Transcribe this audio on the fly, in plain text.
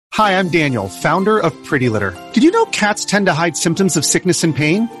Hi, I'm Daniel, founder of Pretty Litter. Did you know cats tend to hide symptoms of sickness and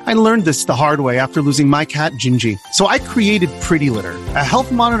pain? I learned this the hard way after losing my cat, Gingy. So I created Pretty Litter, a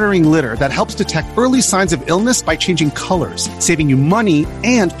health monitoring litter that helps detect early signs of illness by changing colors, saving you money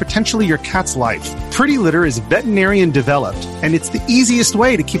and potentially your cat's life. Pretty Litter is veterinarian developed, and it's the easiest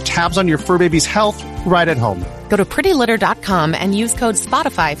way to keep tabs on your fur baby's health right at home. Go to prettylitter.com and use code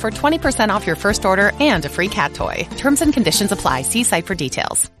SPOTIFY for 20% off your first order and a free cat toy. Terms and conditions apply. See site for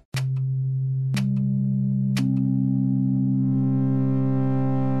details.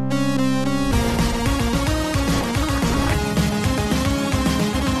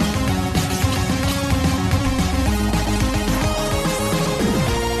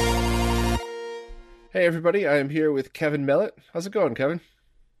 Hey everybody, I am here with Kevin Mellott. How's it going, Kevin?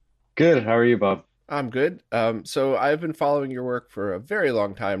 Good. How are you, Bob? I'm good. So I've been following your work for a very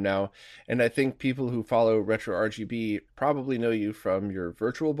long time now, and I think people who follow Retro RGB probably know you from your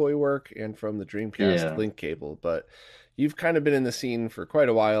Virtual Boy work and from the Dreamcast link cable, but you've kind of been in the scene for quite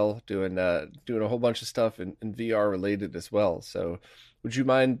a while doing a whole bunch of stuff in VR related as well. So would you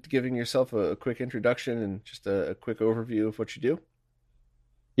mind giving yourself a quick introduction and just a quick overview of what you do?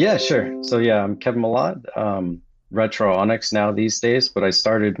 Yeah, sure. So yeah, I'm Kevin Mellott, Retro Onyx now these days, but I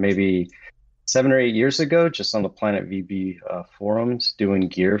started maybe 7 or 8 years ago just on the Planet VB forums doing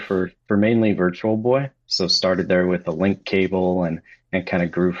gear for mainly Virtual Boy. So started there with a link cable and kind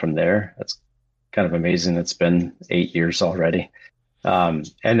of grew from there. That's kind of amazing. It's been 8 years already. And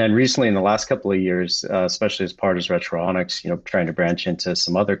then recently in the last couple of years, especially as part of Retro Onyx, trying to branch into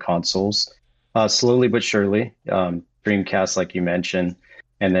some other consoles, slowly but surely, Dreamcast, like you mentioned,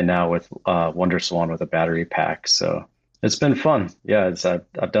 and then now with WonderSwan with a battery pack. So it's been fun. Yeah,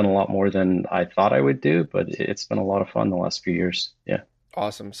 I've done a lot more than I thought I would do, but it's been a lot of fun the last few years. Yeah.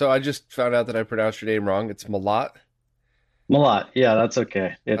 Awesome. So I just found out that I pronounced your name wrong. It's Mellott. Mellott. Yeah, that's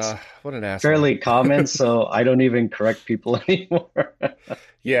okay. It's what an asshole. Fairly common, so I don't even correct people anymore.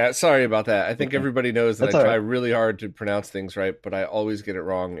 Yeah, sorry about that. I think everybody knows that That's I try all right. really hard to pronounce things right, but I always get it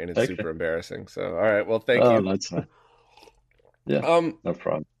wrong, and it's Okay. super embarrassing. So, all right. Well, thank Oh, you. that's fine. Yeah, no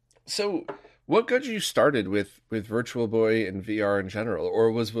problem. So what got you started with Virtual Boy and VR in general,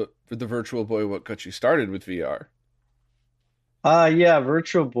 or was the Virtual Boy what got you started with VR? Yeah,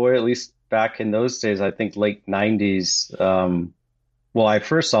 Virtual Boy, at least back in those days, I think late 90s. Well, I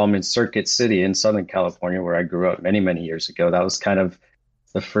first saw him in Circuit City in Southern California, where I grew up many, many years ago. That was kind of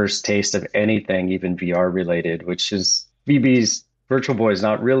the first taste of anything, even VR related, which is VB's Virtual Boy is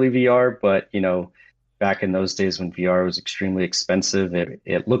not really VR, but back in those days when VR was extremely expensive,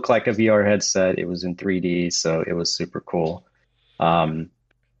 it looked like a VR headset. It was in 3D, so it was super cool. I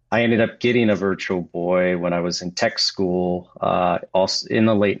ended up getting a Virtual Boy when I was in tech school, also in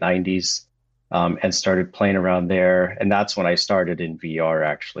the late 90s, and started playing around there. And that's when I started in VR,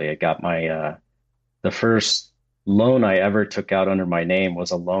 actually. I got the first loan I ever took out under my name was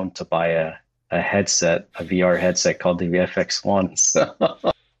a loan to buy a headset, a VR headset called the VFX1. So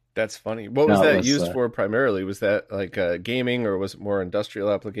That's funny. What was that was, used for primarily? Was that like gaming, or was it more industrial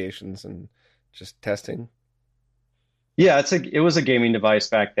applications and just testing? yeah, it was a gaming device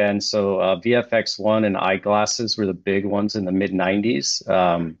back then. So VFX1 and eyeglasses were the big ones in the mid 90s.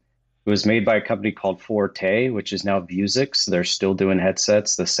 It was made by a company called Forte, which is now Vuzix. They're still doing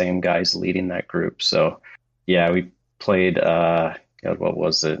headsets, the same guys leading that group. So yeah, we played God, what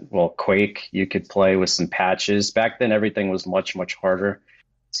was it? Well, Quake, you could play with some patches. Back then everything was much, much harder.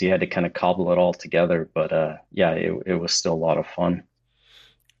 So you had to kind of cobble it all together. But yeah, it was still a lot of fun.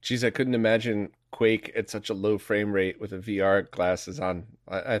 Geez, I couldn't imagine Quake at such a low frame rate with a VR glasses on.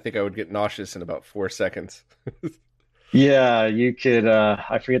 I think I would get nauseous in about 4 seconds. Yeah, you could,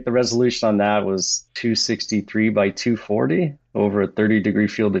 I forget the resolution on that was 263 by 240 over a 30-degree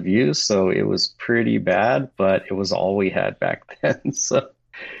field of view. So it was pretty bad, but it was all we had back then. So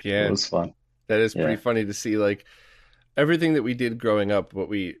Yeah, it was fun. that is pretty Yeah. funny to see. Like everything that we did growing up, what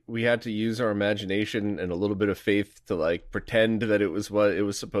we had to use our imagination and a little bit of faith to like pretend that it was what it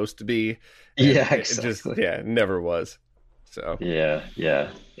was supposed to be. And Yeah, it just, exactly. yeah, it never was. So Yeah,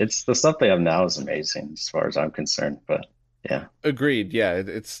 yeah. It's the stuff they have now is amazing as far as I'm concerned. But yeah. agreed. Yeah,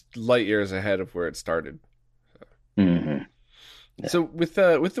 it's light years ahead of where it started. hmm Yeah. So with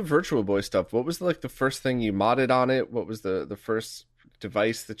the Virtual Boy stuff, what was like the first thing you modded on it? What was the first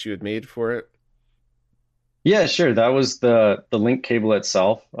device that you had made for it? Yeah, sure. That was the link cable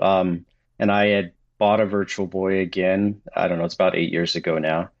itself. And I had bought a Virtual Boy again. I don't know, it's about 8 years ago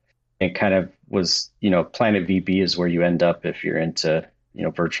now. It kind of was, Planet VB is where you end up if you're into,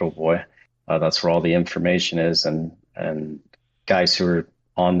 Virtual Boy. That's where all the information is and guys who are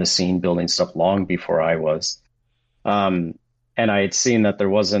on the scene building stuff long before I was. And and I had seen that there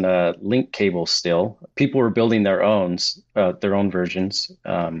wasn't a link cable still. People were building their own versions,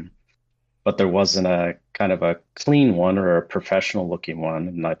 but there wasn't a kind of a clean one or a professional looking one.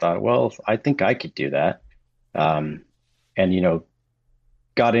 And I thought, well, I think I could do that. Um, and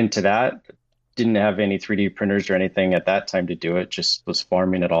got into that. Didn't have any 3D printers or anything at that time to do it. Just was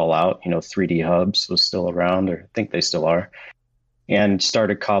farming it all out. 3D Hubs was still around, or I think they still are, and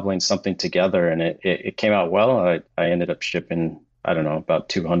started cobbling something together, and it came out well. I ended up shipping, I don't know, about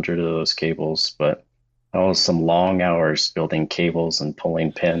 200 of those cables, but that was some long hours building cables and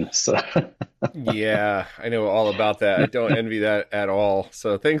pulling pins. So. Yeah, I know all about that. I don't envy that at all.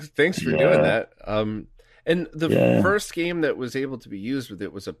 So thanks for doing that. And the first game that was able to be used with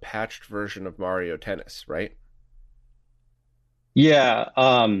it was a patched version of Mario Tennis, right? Yeah,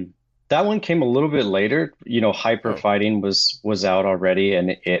 that one came a little bit later. Hyper Fighting was out already,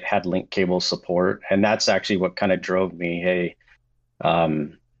 and it had link cable support, and that's actually what kind of drove me. Hey,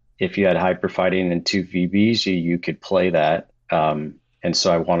 if you had Hyper Fighting and two VBs, you could play that. And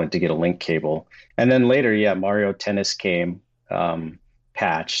so I wanted to get a link cable, and then later, Mario Tennis came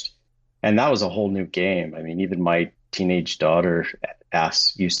patched. And that was a whole new game. I mean, even my teenage daughter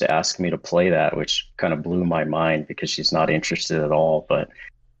used to ask me to play that, which kind of blew my mind because she's not interested at all. But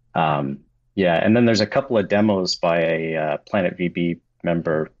and then there's a couple of demos by a Planet VB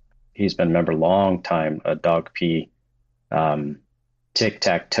member. He's been a member a long time, a Dog P,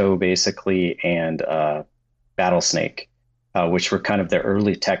 Tic-Tac-Toe basically, and Battle Snake, which were kind of the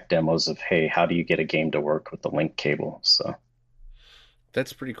early tech demos of, hey, how do you get a game to work with the link cable? So.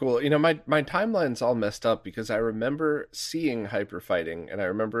 That's pretty cool. My timeline's all messed up because I remember seeing Hyper Fighting and I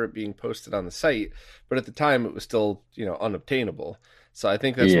remember it being posted on the site, but at the time it was still, unobtainable. So I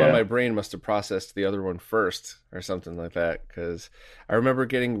think that's why my brain must have processed the other one first or something like that. Because I remember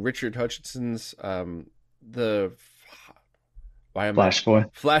getting Richard Hutchinson's Flash Boy.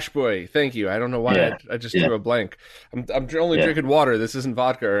 Flash Boy. Thank you. I don't know why I just drew a blank. I'm only drinking water. This isn't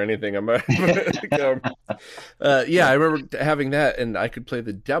vodka or anything. I remember having that, and I could play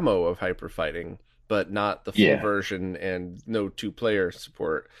the demo of Hyper Fighting, but not the full version, and no 2-player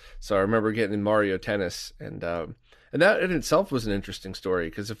support. So I remember getting Mario Tennis, and that in itself was an interesting story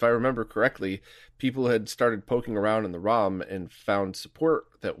because if I remember correctly, people had started poking around in the ROM and found support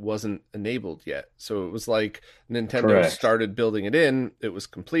that wasn't enabled yet. So it was like Nintendo started building it in, it was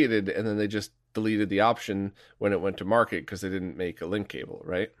completed, and then they just deleted the option when it went to market because they didn't make a link cable,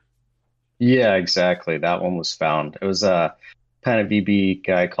 right? Yeah, exactly. That one was found. It was a Planet VB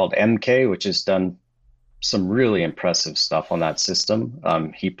guy called MK, which has done some really impressive stuff on that system.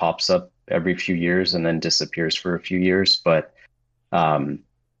 He pops up every few years and then disappears for a few years, but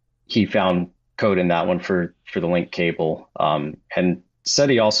he found code in that one for the link cable, and said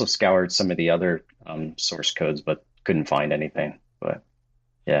he also scoured some of the other source codes but couldn't find anything. But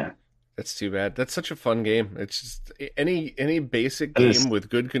that's too bad. That's such a fun game. It's just any basic game with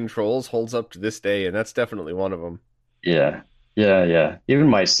good controls holds up to this day, and that's definitely one of them. Yeah. Even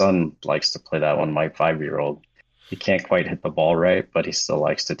my son likes to play that one, my 5-year-old. He can't quite hit the ball right, but he still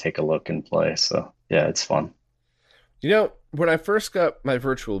likes to take a look and play. So, it's fun. When I first got my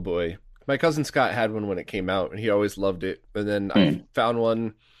Virtual Boy, my cousin Scott had one when it came out, and he always loved it. And then I found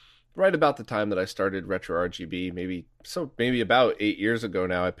one right about the time that I started Retro RGB, maybe about 8 years ago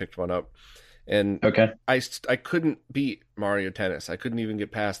now. I picked one up, and I couldn't beat Mario Tennis. I couldn't even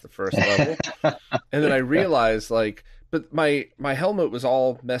get past the first level. And then I realized, but my helmet was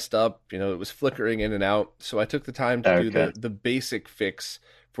all messed up. It was flickering in and out. So I took the time to do the basic fix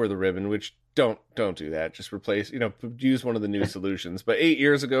for the ribbon, which don't do that. Just replace, use one of the new solutions. But 9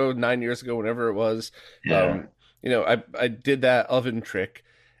 years ago, whenever it was, I did that oven trick,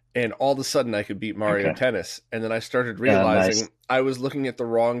 and all of a sudden I could beat Mario Tennis. And then I started realizing I was looking at the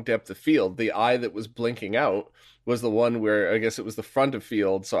wrong depth of field. The eye that was blinking out was the one where I guess it was the front of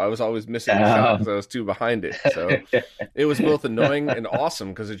field. So I was always missing the shot because I was too behind it. So it was both annoying and awesome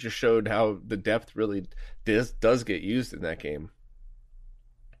because it just showed how the depth really does get used in that game.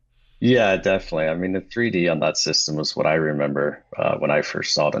 Yeah, definitely. I mean, the 3D on that system was what I remember when I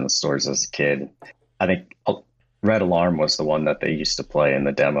first saw it in the stores as a kid. I think Red Alarm was the one that they used to play in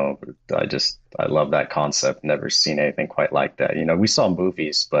the demo. I love that concept. Never seen anything quite like that. We saw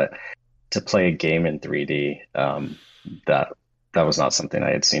movies, but to play a game in 3D, that was not something I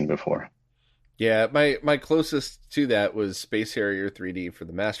had seen before. Yeah, my closest to that was Space Harrier 3D for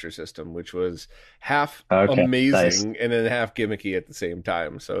the Master System, which was half amazing and then half gimmicky at the same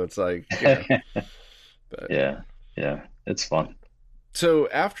time. So it's like, but, yeah, it's fun. So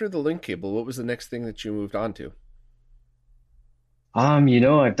after the link cable, what was the next thing that you moved on to?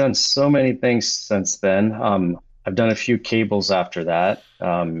 I've done so many things since then. I've done a few cables after that.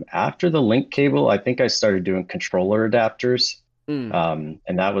 After the link cable, I think I started doing controller adapters. Mm.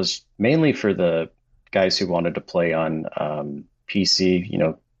 And that was mainly for the guys who wanted to play on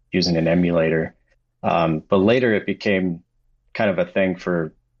PC, using an emulator. But later it became kind of a thing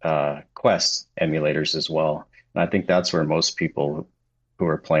for Quest emulators as well. And I think that's where most people who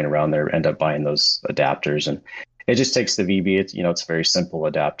are playing around there end up buying those adapters. And it just takes the VB. It's a very simple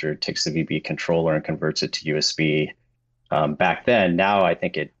adapter. It takes the VB controller and converts it to USB. Back then, now I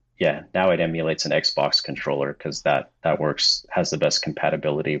think now it emulates an Xbox controller because that has the best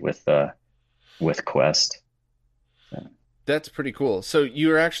compatibility with Quest. Yeah. That's pretty cool. So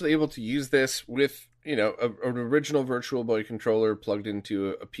you're actually able to use this with, an original Virtual Boy controller plugged into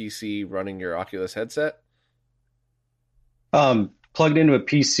a PC running your Oculus headset? Plugged into a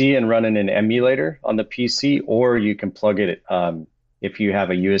PC and running an emulator on the PC, or you can plug it if you have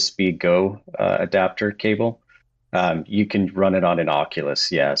a USB Go adapter cable. You can run it on an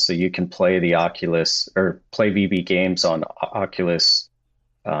Oculus, yeah. So you can play the Oculus or play VB games on Oculus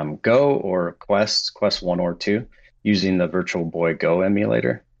Go or Quest 1 or 2 using the Virtual Boy Go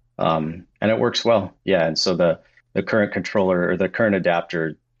emulator. And it works well. Yeah. And so the current controller or the current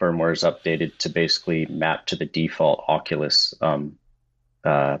adapter firmware is updated to basically map to the default Oculus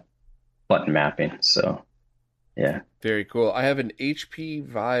button mapping. So, yeah. Very cool. I have an HP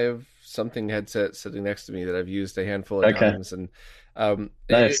Vive something headset sitting next to me that I've used a handful of times, and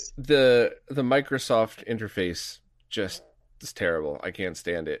nice. The Microsoft interface just is terrible. I can't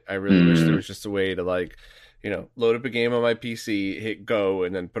stand it. I really wish there was just a way to load up a game on my PC, hit go,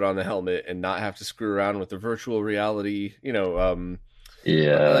 and then put on the helmet and not have to screw around with the virtual reality,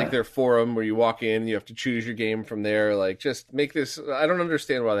 like their forum where you walk in, you have to choose your game from there. Like, just make this. I don't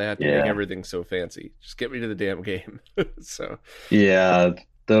understand why they have to make everything so fancy. Just get me to the damn game. So yeah,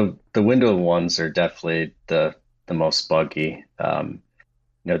 the Windows ones are definitely the most buggy.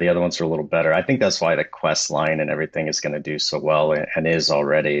 The other ones are a little better. I think that's why the Quest line and everything is going to do so well and is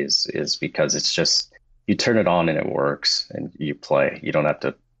already is because it's just you turn it on and it works and you play. You don't have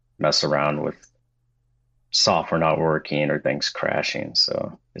to mess around with software not working or things crashing.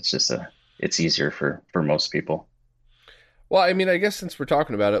 So it's just it's easier for most people. Well, I mean, I guess since we're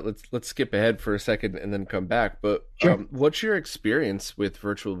talking about it, let's skip ahead for a second and then come back. But sure. What's your experience with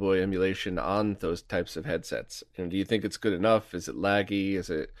Virtual Boy emulation on those types of headsets? Do you think it's good enough? Is it laggy? Is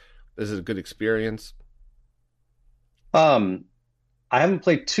it a good experience? I haven't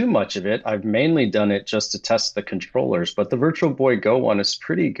played too much of it. I've mainly done it just to test the controllers, but the Virtual Boy Go one is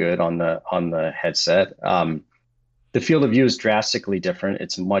pretty good on the headset. The field of view is drastically different.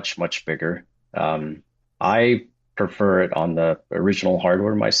 It's much, much bigger. I prefer it on the original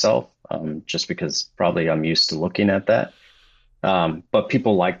hardware myself, just because probably I'm used to looking at that. But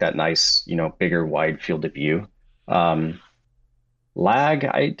people like that nice, bigger, wide field of view. Lag,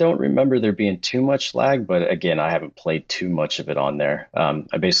 I don't remember there being too much lag, but again, I haven't played too much of it on there.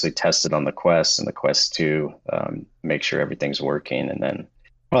 I basically tested on the Quest and the Quest 2, make sure everything's working. And then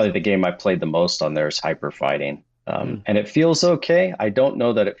probably the game I played the most on there is Hyper Fighting. And it feels okay. I don't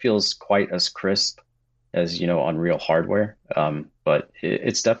know that it feels quite as crisp as, on real hardware, but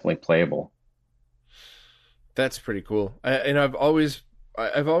it's definitely playable. That's pretty cool. I've always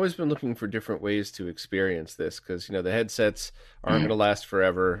been looking for different ways to experience this because the headsets aren't going to last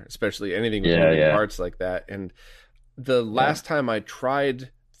forever, especially anything with moving parts like that. And the last time I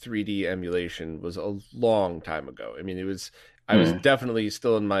tried 3D emulation was a long time ago. I mean, I was definitely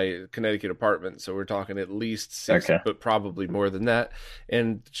still in my Connecticut apartment, so we're talking at least 6, but probably more than that.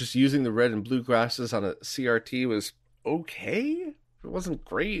 And just using the red and blue glasses on a CRT was okay. It wasn't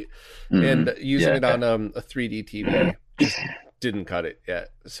great, and using it on a 3D TV just didn't cut it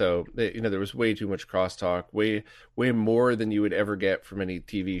yet. So there was way too much crosstalk, way more than you would ever get from any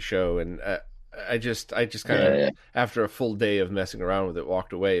TV show, and I just kind of after a full day of messing around with it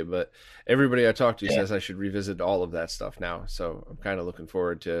walked away. But everybody I talked to says I should revisit all of that stuff now, so I'm kind of looking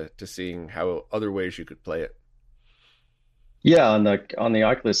forward to seeing how other ways you could play it. Yeah, on the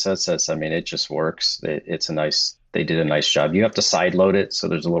Oculus headsets, I mean, it just works. They did a nice job. You have to side load it, so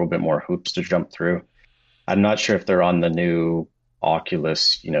there's a little bit more hoops to jump through. I'm not sure if they're on the new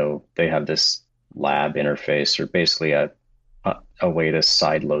Oculus, they have this lab interface or basically a way to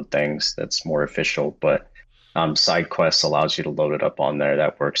side load things that's more official, but SideQuest allows you to load it up on there.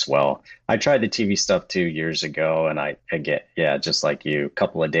 That works well. I tried the TV stuff 2 years ago and I get, just like you, a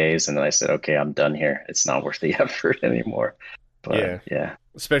couple of days. And then I said, okay, I'm done here. It's not worth the effort anymore. But yeah.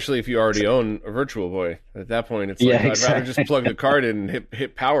 Especially if you already own a Virtual Boy. At that point, it's like, I'd rather just plug the card in and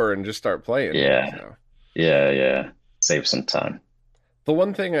hit power and just start playing. Yeah. So. Yeah. Save some time. The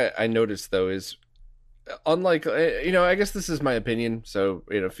one thing I noticed, though, is unlike, I guess this is my opinion, so,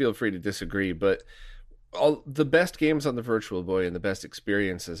 feel free to disagree, but all the best games on the Virtual Boy and the best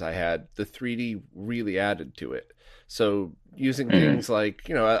experiences I had, the 3D really added to it. So using things like,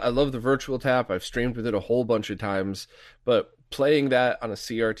 I love the Virtual Tap. I've streamed with it a whole bunch of times, but playing that on a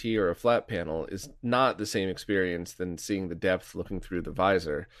CRT or a flat panel is not the same experience than seeing the depth looking through the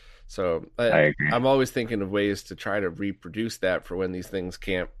visor. So I agree. I'm always thinking of ways to try to reproduce that for when these things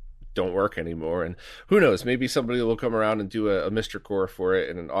don't work anymore. And who knows, maybe somebody will come around and do a Mr. Core for it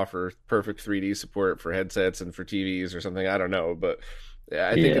and offer perfect 3D support for headsets and for TVs or something. I don't know, but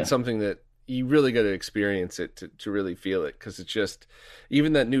I think it's something that you really got to experience it to really feel it, because it's just,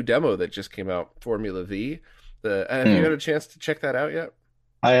 even that new demo that just came out, Formula V, have you had a chance to check that out yet?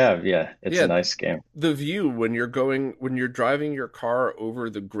 I have, yeah. It's a nice game. The view when you're driving your car over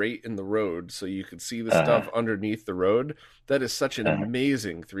the grate in the road so you can see the stuff underneath the road, that is such an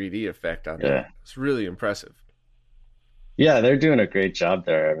amazing 3D effect on that. It's really impressive. Yeah, they're doing a great job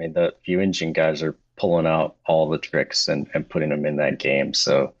there. I mean, the View Engine guys are pulling out all the tricks and putting them in that game.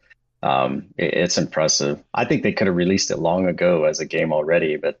 So it's impressive. I think they could have released it long ago as a game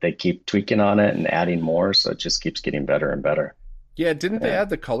already, but they keep tweaking on it and adding more, so it just keeps getting better and better. Yeah, didn't they add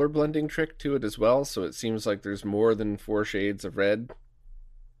the color blending trick to it as well? So it seems like there's more than 4 shades of red.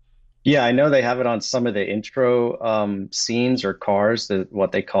 Yeah, I know they have it on some of the intro scenes or cars,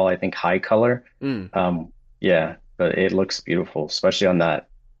 what they call, I think, high color. Yeah, but it looks beautiful, especially on that.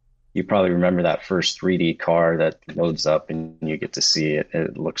 You probably remember that first 3D car that loads up and you get to see it.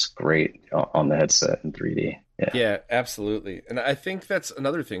 It looks great on the headset in 3D. Yeah, absolutely. And I think that's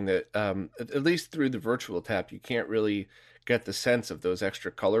another thing that, at least through the Virtual Tap, you can't really get the sense of those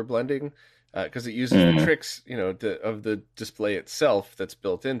extra color blending, because it uses the tricks, of the display itself that's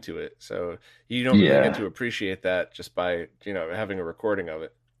built into it. So you don't really get to appreciate that just by, having a recording of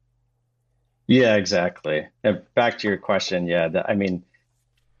it. Yeah, exactly. And back to your question, I mean,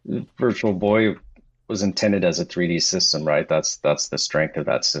 Virtual Boy was intended as a 3D system, right? That's the strength of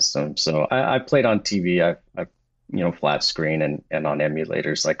that system. So I played on TV, I flat screen and on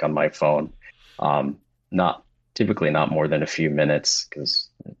emulators, like on my phone. Typically not more than a few minutes, because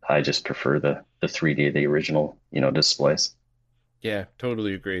I just prefer the 3D, the original, displays. Yeah,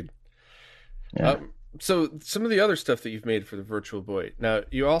 totally agreed. Yeah. So some of the other stuff that you've made for the Virtual Boy. Now,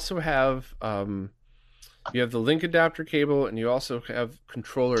 you also have you have the link adapter cable, and you also have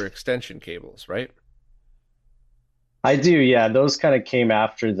controller extension cables, right? I do, yeah. Those kind of came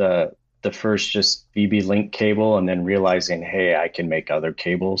after the first just VB link cable, and then realizing, hey, I can make other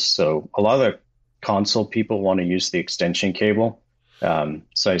cables. So a lot of the console people want to use the extension cable.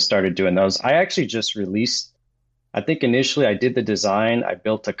 So I started doing those. I actually just released, I think initially I did the design, I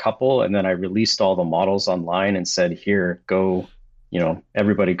built a couple, and then I released all the models online and said, here, go,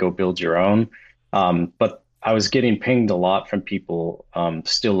 everybody go build your own. But I was getting pinged a lot from people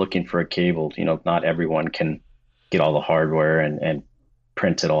still looking for a cable. Not everyone can get all the hardware and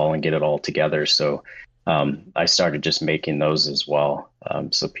print it all and get it all together. So I started just making those as well,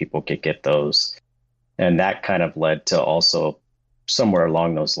 so people could get those. And that kind of led to also somewhere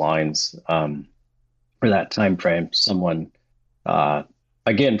along those lines, for that time frame, someone,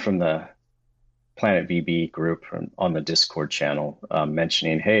 again, from the Planet VB group on the Discord channel,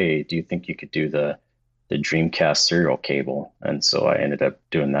 mentioning, hey, do you think you could do the Dreamcast serial cable? And so I ended up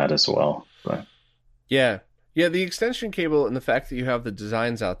doing that as well. But Yeah, the extension cable and the fact that you have the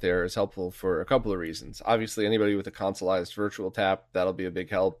designs out there is helpful for a couple of reasons. Obviously, anybody with a consoleized Virtual Tap, that'll be a big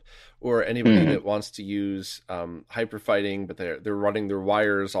help. Or anybody that wants to use hyperfighting, but they're running their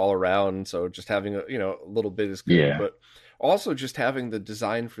wires all around, so just having a little bit is good. Yeah. But also just having the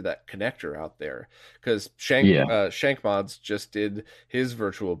design for that connector out there, because Shank Mods just did his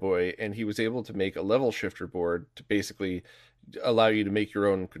Virtual Boy, and he was able to make a level shifter board to basically allow you to make your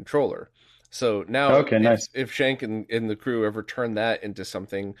own controller. So now, if Shank and the crew ever turn that into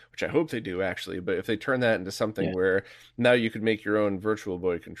something, which I hope they do actually, but if they turn that into something where now you could make your own Virtual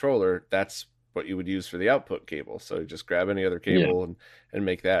Boy controller, that's what you would use for the output cable. So just grab any other cable and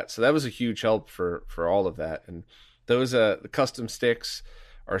make that. So that was a huge help for all of that. And those the custom sticks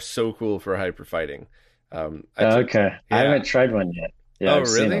are so cool for hyper fighting. I haven't tried one yet. Yeah,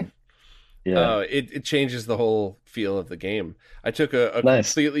 I've really? Yeah. It changes the whole feel of the game. I took a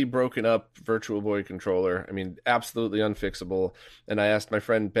completely broken up Virtual Boy controller. I mean, absolutely unfixable. And I asked my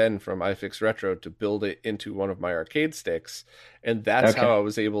friend Ben from iFix Retro to build it into one of my arcade sticks. And that's how I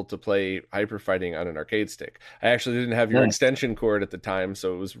was able to play hyper fighting on an arcade stick. I actually didn't have your extension cord at the time,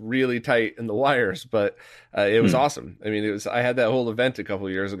 so it was really tight in the wires, but it was awesome. I mean, I had that whole event a couple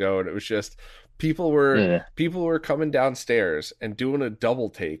of years ago, and it was just people were coming downstairs and doing a double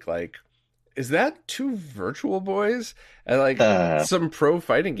take, like is that two Virtual Boys? And like Uh, some pro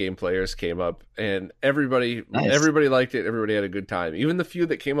fighting game players came up, and everybody nice. everybody liked it. Everybody had a good time. Even the few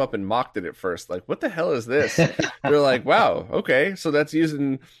that came up and mocked it at first, like, what the hell is this? They're like, wow, okay, so that's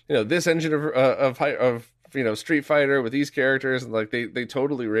using this engine of Street Fighter with these characters, and like they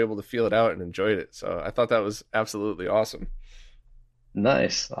totally were able to feel it out and enjoyed it. So I thought that was absolutely awesome.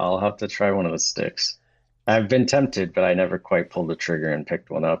 Nice. I'll have to try one of the sticks. I've been tempted, but I never quite pulled the trigger and picked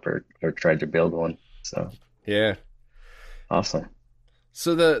one up or tried to build one. So Yeah. awesome.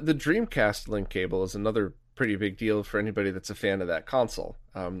 So the Dreamcast link cable is another pretty big deal for anybody that's a fan of that console.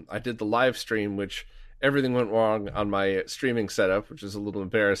 I did the live stream, which everything went wrong on my streaming setup, which is a little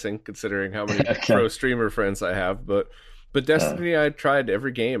embarrassing considering how many Okay. pro streamer friends I have. But Destiny, I tried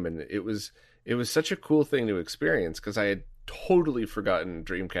every game, and it was such a cool thing to experience because I had totally forgotten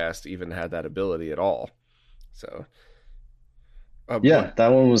Dreamcast even had that ability at all. So Yeah, that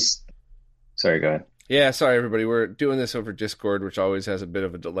one was. Sorry, go ahead. yeah, sorry everybody. We're doing this over Discord, which always has a bit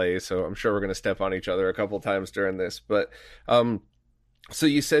of a delay, so I'm sure we're going to step on each other a couple times during this. But so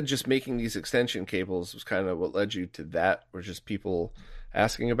you said just making these extension cables was kind of what led you to that, or just people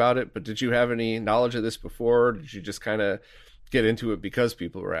asking about it. But did you have any knowledge of this before? Or did you just kind of get into it because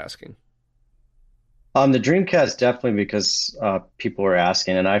people were asking? On the Dreamcast, definitely because people were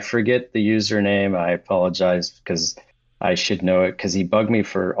asking, and I forget the username. I apologize because I should know it because he bugged me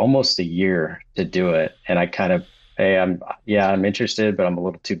for almost a year to do it, and I kind of, hey, I'm interested, but I'm a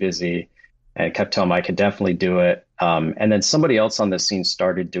little too busy, and I kept telling him I could definitely do it. And then somebody else on the scene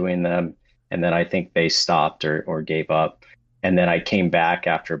started doing them, and then I think they stopped or gave up. And then I came back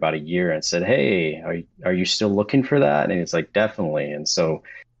after about a year and said, "Hey, are you still looking for that?" And he's like, "Definitely." And so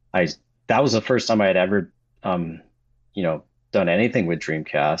I that was the first time I had ever you know done anything with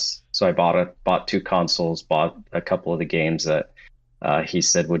Dreamcast. So I bought two consoles, bought a couple of the games that he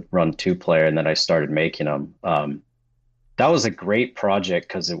said would run two player, and then I started making them. That was a great project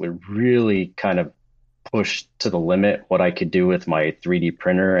because it would really kind of push to the limit what I could do with my 3D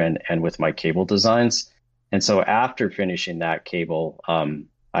printer and with my cable designs. And so after finishing that cable,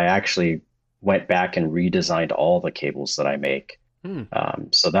 I actually went back and redesigned all the cables that I make. Hmm.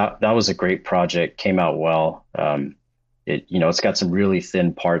 So that was a great project, came out well. It's got some really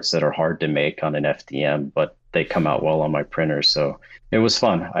thin parts that are hard to make on an FDM, but they come out well on my printer. So it was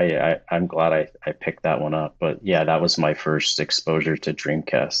fun. I'm glad I picked that one up. But yeah, that was my first exposure to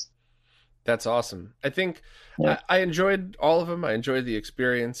Dreamcast. That's awesome. I think Yeah. I enjoyed all of them. I enjoyed the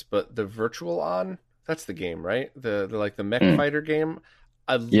experience, but the Virtual On, that's the game, right? The like the mech Mm. fighter game.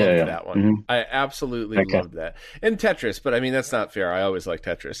 I loved Yeah. that one. Hmm. I absolutely Okay. loved that. And Tetris, but I mean that's not fair. I always like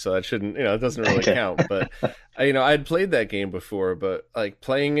Tetris, so that shouldn't, it doesn't really Okay. count. But I'd played that game before, but like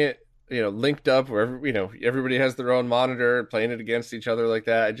playing it, linked up where everybody has their own monitor, playing it against each other like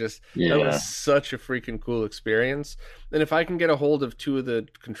that. That Yeah. was such a freaking cool experience. And if I can get a hold of two of the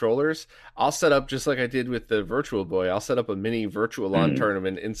controllers, I'll set up just like I did with the Virtual Boy. I'll set up a mini Virtual On Mm.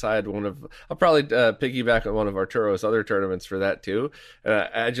 tournament inside one of. I'll probably piggyback on one of Arturo's other tournaments for that too.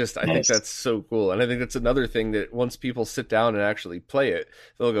 I think Nice. that's so cool, and I think that's another thing that once people sit down and actually play it,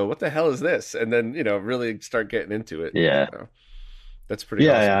 they'll go, "What the hell is this?" And then really start getting into it. Yeah. So, that's pretty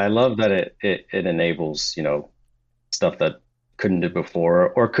Yeah, yeah, awesome. I love that it enables, stuff that couldn't do before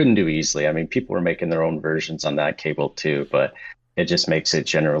or couldn't do easily. I mean, people were making their own versions on that cable too, but it just makes it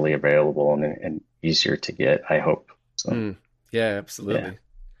generally available and easier to get, I hope. So, Mm, yeah, yeah, absolutely.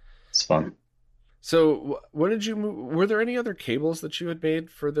 it's fun. So, what did you move? Were there any other cables that you had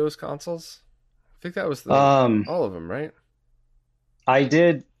made for those consoles? I think that was Um, all of them, right?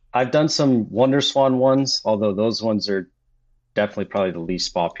 I've done some WonderSwan ones, although those ones are definitely probably the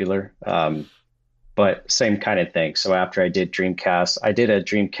least popular. But same kind of thing. So after I did Dreamcast, I did a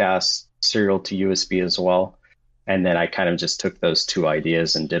Dreamcast serial to USB as well. And then I kind of just took those two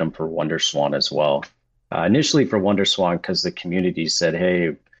ideas and did them for WonderSwan as well. Initially for WonderSwan, because the community said,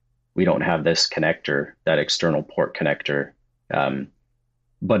 hey, we don't have this connector, that external port connector.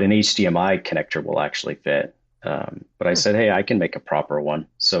 But an HDMI connector will actually fit. But I said, hey, I can make a proper one.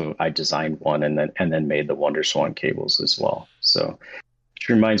 So I designed one and then made the WonderSwan cables as well. So which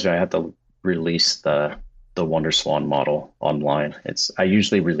reminds me, I have to release the WonderSwan model online. I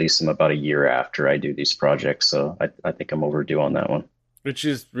usually release them about a year after I do these projects, so I think I'm overdue on that one. Which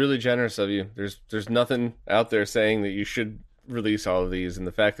is really generous of you. There's nothing out there saying that you should release all of these, and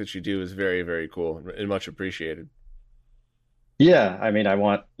the fact that you do is very, very cool and much appreciated. Yeah, I mean, I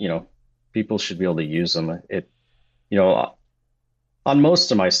want, people should be able to use them. You know, on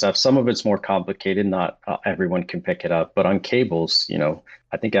most of my stuff, some of it's more complicated, not everyone can pick it up, but on cables,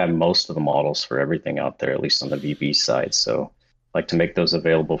 I think I have most of the models for everything out there, at least on the VB side. So like to make those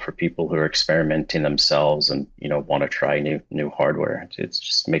available for people who are experimenting themselves and, want to try new hardware. It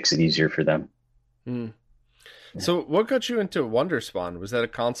just makes it easier for them. Mm. So what got you into WonderSwan? Was that a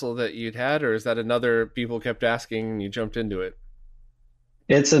console that you'd had, or is that another people kept asking and you jumped into it?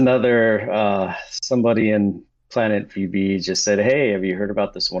 It's another somebody in Planet VB just said, "Hey, have you heard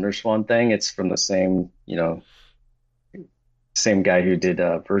about this WonderSwan thing? It's from the same guy who did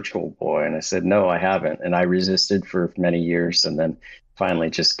Virtual Boy." And I said, "No, I haven't." And I resisted for many years, and then finally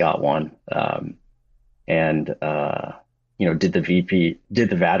just got one. And did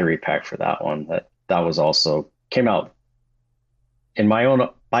the battery pack for that one. That was also came out, in my own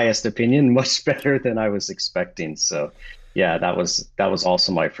biased opinion, much better than I was expecting. So yeah, that was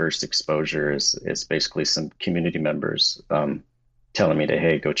also my first exposure, is basically some community members telling me to,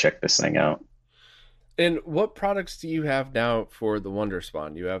 hey, go check this thing out. And what products do you have now for the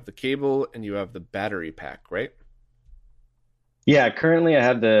WonderSwan? You have the cable and you have the battery pack, right? Yeah, currently I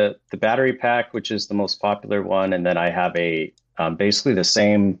have the battery pack, which is the most popular one, and then I have a basically the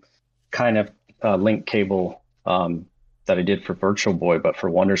same kind of link cable that I did for Virtual Boy, but for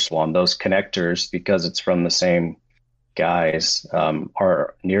WonderSwan. Those connectors, because it's from the same guys,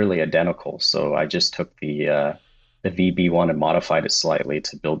 are nearly identical. So I just took the VB one and modified it slightly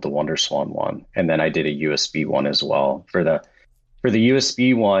to build the WonderSwan one, and then I did a USB one as well. For the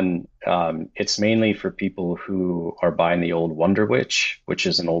USB one, it's mainly for people who are buying the old Wonder Witch, which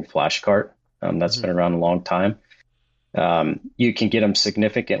is an old flash cart that's been around a long time. You can get them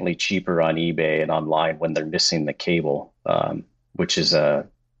significantly cheaper on eBay and online when they're missing the cable, which is a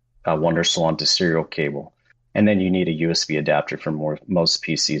WonderSwan to serial cable. And then you need a USB adapter for most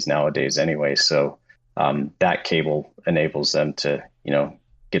PCs nowadays anyway. So that cable enables them to,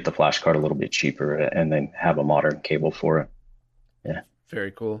 get the flash card a little bit cheaper and then have a modern cable for it. Yeah.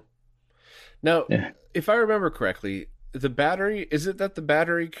 Very cool. Now, if I remember correctly, is it that the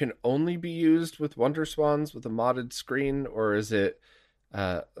battery can only be used with WonderSwans with a modded screen, or is it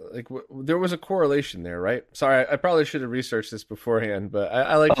there was a correlation there, right? Sorry, I probably should have researched this beforehand, but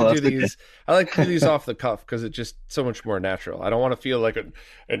I like to do these. Okay. I like to do these off the cuff because it's just so much more natural. I don't want to feel like a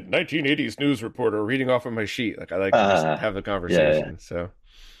 1980s news reporter reading off of my sheet. Like I like to just have the conversation. Yeah. So.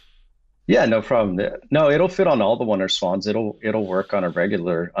 Yeah, no problem. No, it'll fit on all the WonderSwans. It'll work on a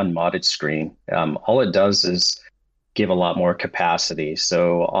regular unmodded screen. All it does is give a lot more capacity.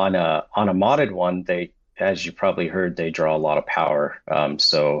 So on a modded one, as you probably heard, they draw a lot of power.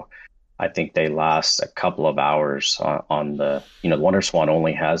 So I think they last a couple of hours on the WonderSwan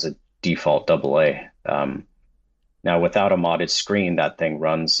only has a default AA. Now, without a modded screen, that thing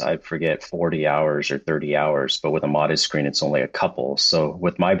runs, I forget, 40 hours or 30 hours, but with a modded screen, it's only a couple. So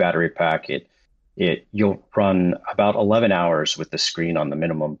with my battery pack, you'll run about 11 hours with the screen on the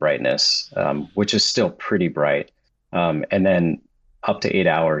minimum brightness, which is still pretty bright, and then up to 8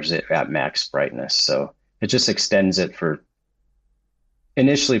 hours at max brightness. So it just extends it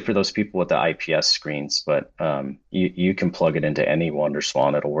initially for those people with the IPS screens, but you can plug it into any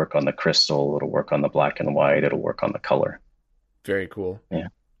WonderSwan. It'll work on the crystal, it'll work on the black and white, it'll work on the color. Very cool.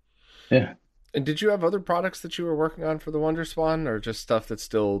 Yeah. And did you have other products that you were working on for the WonderSwan, or just stuff that's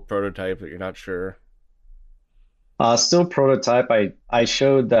still prototype that you're not sure? Still prototype. I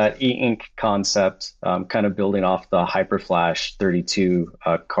showed that e-ink concept, kind of building off the HyperFlash 32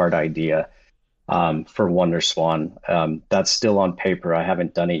 card idea. For WonderSwan. That's still on paper. I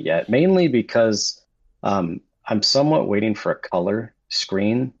haven't done it yet, mainly because I'm somewhat waiting for a color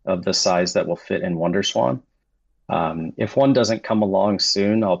screen of the size that will fit in WonderSwan. If one doesn't come along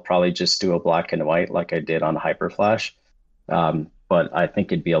soon, I'll probably just do a black and white like I did on HyperFlash. But I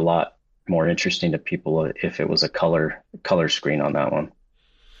think it'd be a lot more interesting to people if it was a color screen on that one.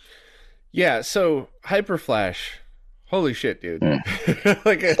 Yeah, so HyperFlash. Holy shit, dude.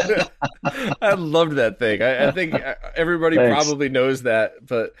 Like, I loved that thing. I think everybody probably knows that,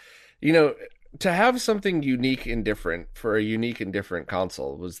 but to have something unique and different for a unique and different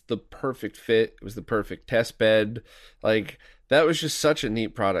console was the perfect fit. It was the perfect test bed. Like, that was just such a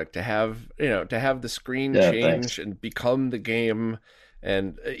neat product to have, to have the screen change and become the game.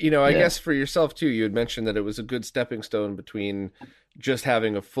 And, I guess for yourself too, you had mentioned that it was a good stepping stone between just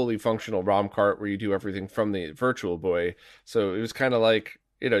having a fully functional ROM cart where you do everything from the Virtual Boy. So it was kind of like,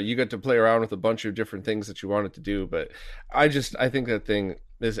 you got to play around with a bunch of different things that you wanted to do. But I think that thing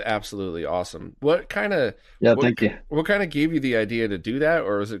is absolutely awesome. Thank you. What kind of gave you the idea to do that?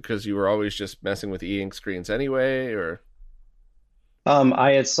 Or was it because you were always just messing with e-ink screens anyway? Or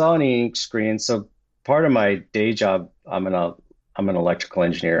I had saw an e-ink screen. So part of my day job, I'm an electrical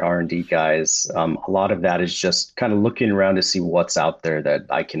engineer, R&D guys. A lot of that is just kind of looking around to see what's out there that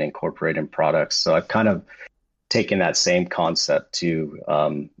I can incorporate in products. So I've kind of taken that same concept to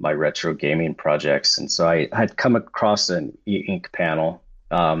my retro gaming projects. And so I had come across an e-ink panel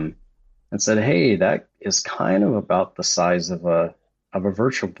and said, "Hey, that is kind of about the size of a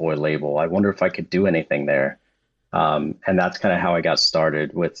Virtual Boy label. I wonder if I could do anything there." And that's kind of how I got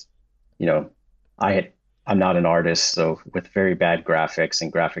started with, you know, I'm not an artist, so with very bad graphics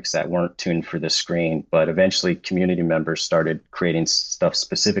and graphics that weren't tuned for the screen. But eventually, community members started creating stuff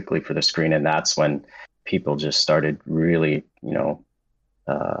specifically for the screen, and that's when people just started really,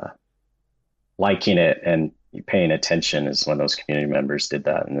 liking it and paying attention. Is when those community members did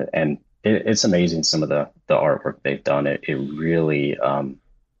that, and it's amazing some of the artwork they've done. It really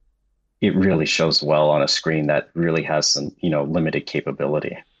shows well on a screen that really has some, limited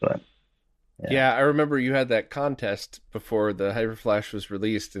capability. But yeah, I remember you had that contest before the Hyperflash was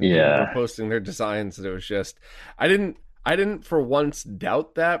released, and people were posting their designs, and it was just, I didn't for once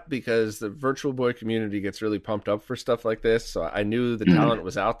doubt that, because the Virtual Boy community gets really pumped up for stuff like this. So I knew the talent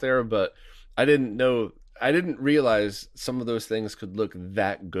was out there, but I didn't realize some of those things could look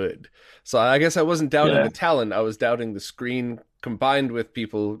that good. So I guess I wasn't doubting the talent. I was doubting the screen combined with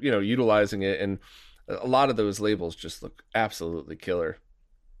people, utilizing it. And a lot of those labels just look absolutely killer.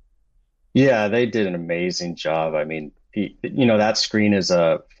 Yeah, they did an amazing job. I mean, that screen is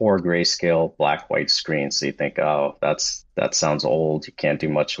a 4 grayscale black white screen. So you think, oh, that sounds old. You can't do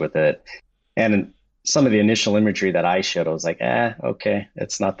much with it. And some of the initial imagery that I showed, I was like, okay,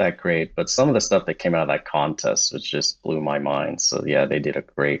 it's not that great. But some of the stuff that came out of that contest was just blew my mind. So yeah, they did a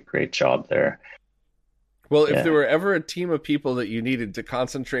great, great job there. Well, if there were ever a team of people that you needed to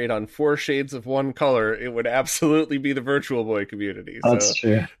concentrate on 4 shades of one color, it would absolutely be the Virtual Boy community. That's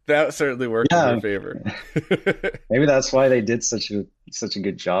true. That certainly worked in their favor. Maybe that's why they did such a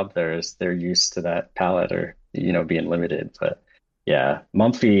good job there, is they're used to that palette, or being limited. But yeah,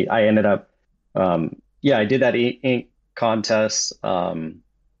 Mumphy, I ended up I did that ink contest,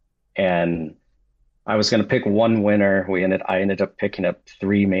 and I was going to pick one winner. I ended up picking up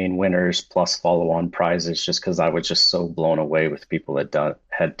 3 main winners plus follow-on prizes, just because I was just so blown away with people that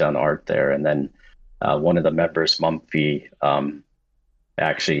had done art there. And then one of the members, Mumphy,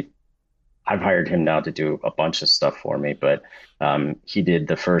 actually, I've hired him now to do a bunch of stuff for me, but he did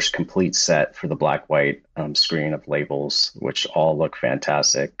the first complete set for the black white screen of labels, which all look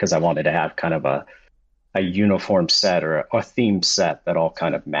fantastic, because I wanted to have kind of a uniform set, or a theme set that all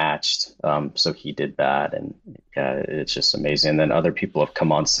kind of matched. So he did that, and yeah, it's just amazing. And then other people have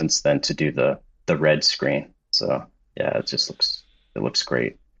come on since then to do the red screen. So yeah, it looks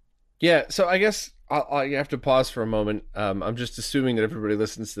great. Yeah, so I guess I have to pause for a moment. I'm just assuming that everybody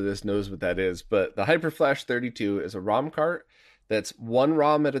listens to this knows what that is, but the Hyperflash 32 is a ROM cart that's 1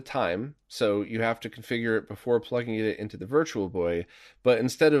 ROM at a time. So you have to configure it before plugging it into the Virtual Boy. But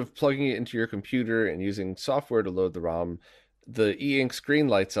instead of plugging it into your computer and using software to load the ROM, the e-ink screen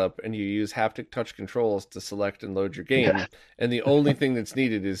lights up and you use haptic touch controls to select and load your game. Yeah. And the only thing that's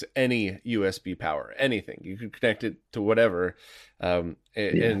needed is any USB power, anything. You can connect it to whatever. And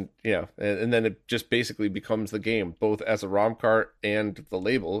then it just basically becomes the game, both as a ROM cart and the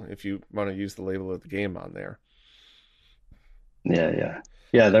label, if you want to use the label of the game on there. Yeah.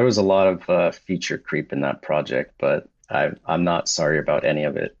 There was a lot of feature creep in that project, but I'm not sorry about any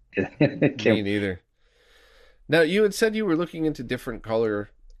of it. Me neither. Now, you had said you were looking into different color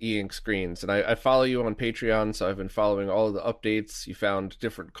e-ink screens, and I follow you on Patreon, so I've been following all of the updates. You found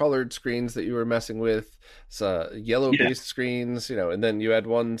different colored screens that you were messing with, yellow-based screens, and then you had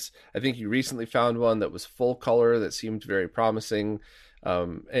ones, I think you recently found one that was full color that seemed very promising.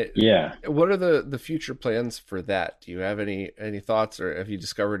 What are the future plans for that? Do you have any thoughts, or have you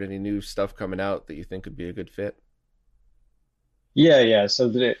discovered any new stuff coming out that you think would be a good fit?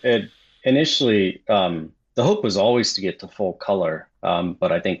 So initially, the hope was always to get to full color,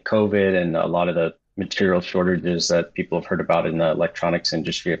 but I think COVID and a lot of the material shortages that people have heard about in the electronics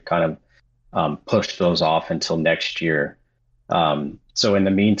industry have kind of pushed those off until next year. So in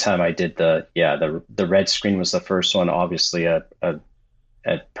the meantime, I did the red screen was the first one, obviously a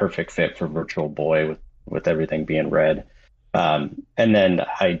perfect fit for Virtual Boy with everything being red. And then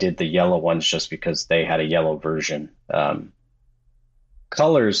I did the yellow ones just because they had a yellow version.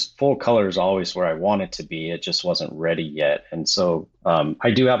 Full color is always where I want it to be. It just wasn't ready yet. And so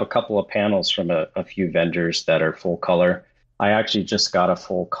I do have a couple of panels from a few vendors that are full color. I actually just got a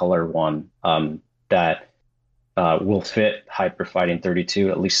full color one that will fit Hyper Fighting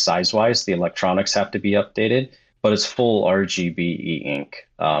 32, at least size-wise. The electronics have to be updated, but it's full RGB e-ink,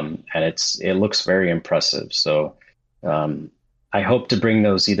 and it looks very impressive. So I hope to bring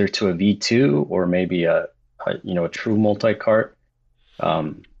those either to a V2 or maybe a true multi-cart.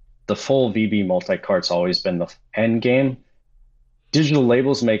 the full VB multi-cart's always been the end game. Digital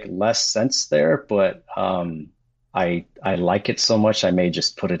labels make less sense there, but I like it so much I may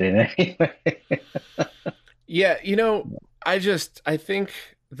just put it in anyway. Yeah, I think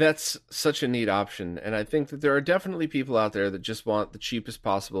that's such a neat option, and I think that there are definitely people out there that just want the cheapest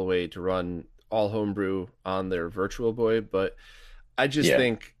possible way to run all homebrew on their Virtual Boy, but I just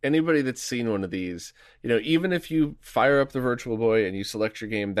think anybody that's seen one of these, even if you fire up the Virtual Boy and you select your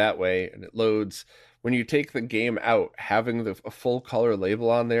game that way and it loads, when you take the game out, having a full color label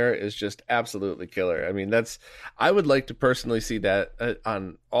on there is just absolutely killer. I mean, I would like to personally see that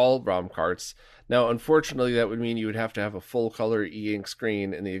on all ROM carts. Now, unfortunately, that would mean you would have to have a full color e-ink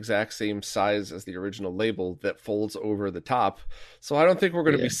screen in the exact same size as the original label that folds over the top. So I don't think we're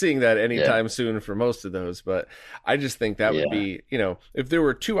going to be seeing that anytime soon for most of those. But I just think that would be, if there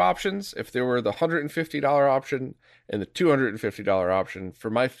were two options, if there were the $150 option and the $250 option for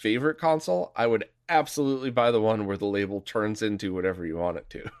my favorite console, I would absolutely buy the one where the label turns into whatever you want it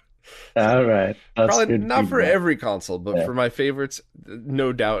to. All right. That's probably good not feedback. for every console, but for my favorites,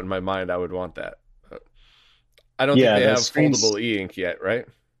 no doubt in my mind, I would want that. I don't think they have foldable e-ink yet, right?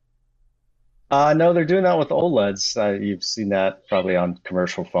 No, they're doing that with OLEDs. You've seen that probably on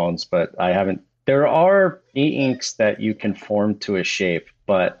commercial phones, but I haven't. There are e-inks that you can form to a shape,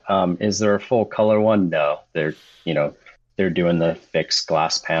 but is there a full color one? No. They're doing the fixed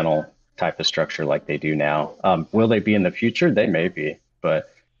glass panel type of structure like they do now. Will they be in the future? They may be,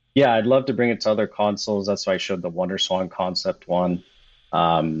 but yeah, I'd love to bring it to other consoles. That's why I showed the WonderSwan concept one.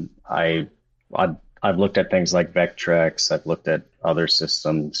 I've looked at things like Vectrex. I've looked at other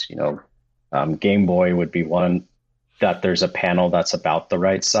systems. Game Boy would be one that there's a panel that's about the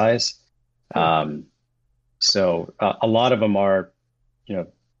right size. So a lot of them are,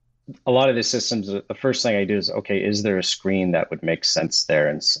 a lot of the systems. The first thing I do is, okay, is there a screen that would make sense there?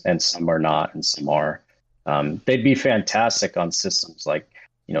 And some are not, and some are. They'd be fantastic on systems like,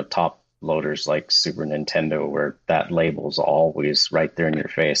 top loaders like Super Nintendo, where that label's always right there in your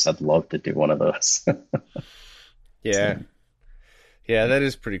face. I'd love to do one of those. Yeah, that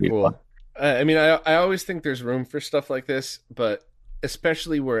is pretty cool. I mean, I always think there's room for stuff like this, but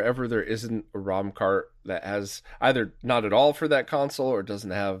especially wherever there isn't a ROM cart that has either not at all for that console or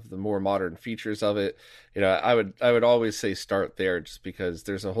doesn't have the more modern features of it, I would always say start there, just because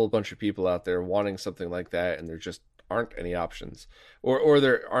there's a whole bunch of people out there wanting something like that, and there just aren't any options, or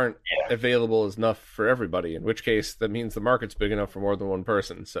there aren't available enough for everybody, in which case that means the market's big enough for more than one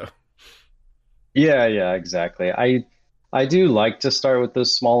person. So yeah, exactly. I do like to start with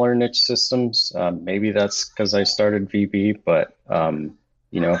those smaller niche systems. Maybe that's because I started VB, but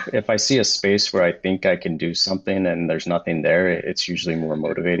if I see a space where I think I can do something and there's nothing there, it's usually more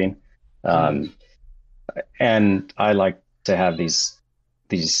motivating. And I like to have these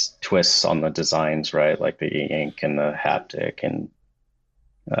twists on the designs, right? Like the e-ink and the haptic, and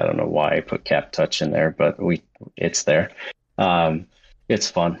I don't know why I put Cap Touch in there, but it's there.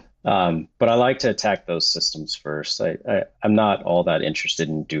 It's fun. But I like to attack those systems first. I'm not all that interested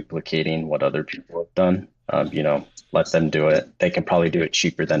in duplicating what other people have done. Let them do it. They can probably do it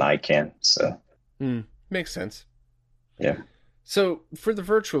cheaper than I can. So makes sense. Yeah. So for the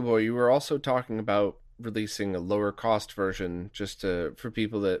Virtual Boy, you were also talking about releasing a lower cost version just for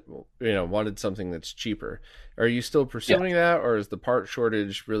people that wanted something that's cheaper. Are you still pursuing that, or is the part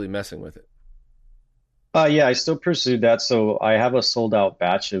shortage really messing with it? Yeah, I still pursued that. So I have a sold out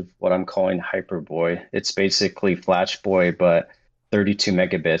batch of what I'm calling Hyperboy. It's basically Flash Boy, but 32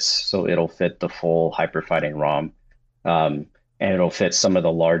 megabits. So it'll fit the full Hyperfighting ROM. And it'll fit some of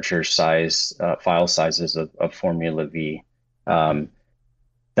the larger size file sizes of Formula V. That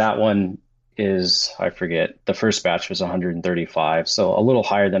one is, I forget, the first batch was 135. So a little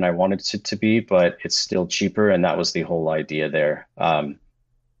higher than I wanted it to be, but it's still cheaper. And that was the whole idea there.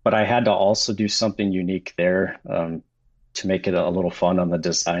 But I had to also do something unique there to make it a little fun on the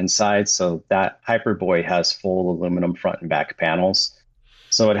design side. So that Hyperboy has full aluminum front and back panels.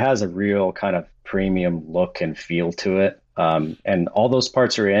 So it has a real kind of premium look and feel to it. And all those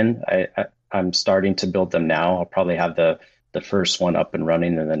parts are in. I'm starting to build them now. I'll probably have the first one up and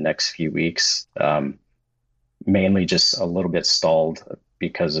running in the next few weeks. Mainly just a little bit stalled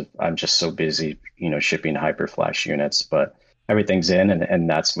because I'm just so busy, shipping Hyperflash units, but everything's in and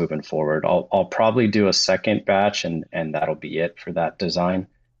that's moving forward. I'll probably do a second batch and that'll be it for that design.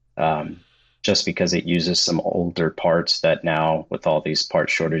 Just because it uses some older parts that now, with all these part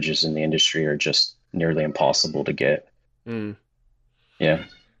shortages in the industry, are just nearly impossible to get. Yeah.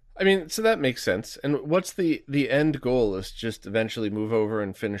 I mean, so that makes sense. And what's the end goal is just eventually move over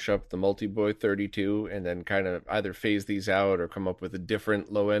and finish up the Multi-Boy 32 and then kind of either phase these out or come up with a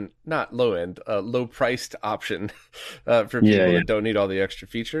different low priced option for people that don't need all the extra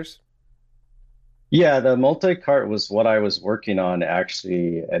features? Yeah, the multi-cart was what I was working on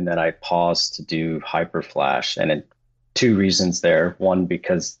actually, and then I paused to do Hyperflash, and two reasons there. One,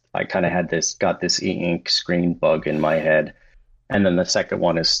 because I kind of got this e-ink screen bug in my head. And then the second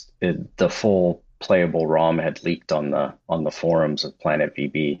one is the full playable ROM had leaked on the forums of Planet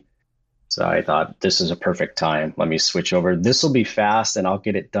VB. So I thought this is a perfect time. Let me switch over. This will be fast and I'll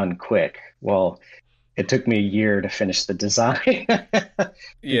get it done quick. Well, it took me a year to finish the design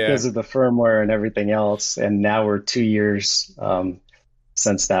because of the firmware and everything else. And now we're 2 years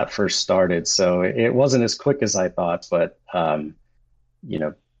since that first started. So it wasn't as quick as I thought, but you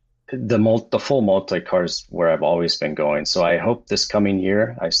know, the full multi-cart is where I've always been going. So I hope this coming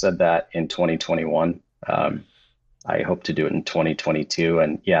year, I said that in 2021. I hope to do it in 2022.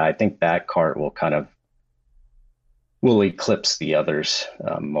 And yeah, I think that cart will eclipse the others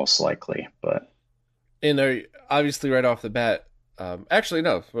most likely. But obviously right off the bat, actually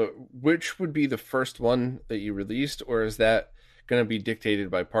no, which would be the first one that you released, or is that going to be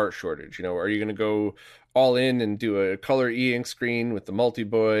dictated by part shortage? You know, are you going to go all in and do a color e-ink screen with the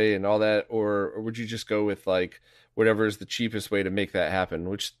Multi-Boy and all that, or would you just go with like whatever is the cheapest way to make that happen,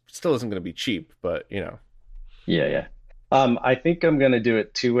 which still isn't going to be cheap, but you know. Yeah. I think I'm going to do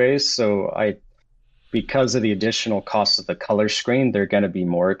it two ways. So because of the additional cost of the color screen, they're going to be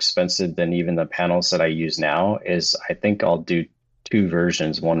more expensive than even the panels that I use now. I think I'll do two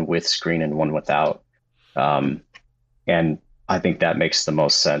versions, one with screen and one without. And I think that makes the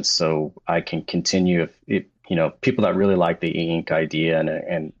most sense. So I can continue if people that really like the e-ink idea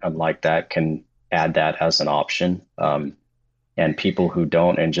and like that can add that as an option. And people who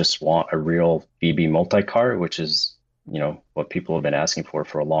don't and just want a real VB multi-cart, which is, what people have been asking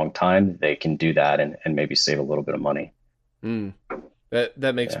for a long time, they can do that and maybe save a little bit of money.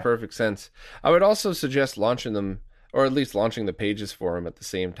 That makes perfect sense. I would also suggest launching them, or at least launching the pages for them at the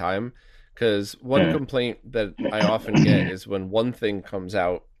same time. Because one complaint that I often get is when one thing comes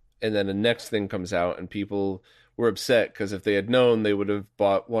out and then the next thing comes out and people were upset because if they had known, they would have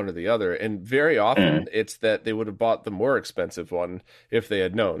bought one or the other. And very often it's that they would have bought the more expensive one if they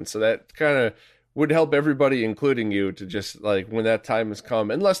had known. So that kind of would help everybody, including you, to just like when that time has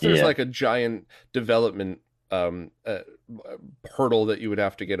come, unless there's like a giant development hurdle that you would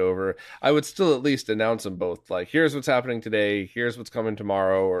have to get over, I would still at least announce them both. Like, here's what's happening today, here's what's coming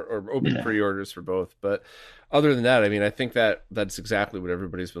tomorrow, or open pre-orders for both. But other than that, I mean, I think that's exactly what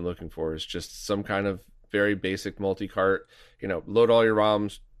everybody's been looking for, is just some kind of very basic multi-cart, load all your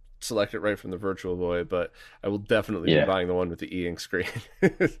ROMs, select it right from the Virtual Boy. But I will definitely be buying the one with the e-ink screen.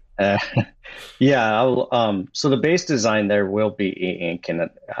 So the base design there will be e-ink, and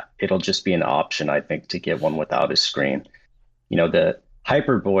it'll just be an option, I think, to get one without a screen. The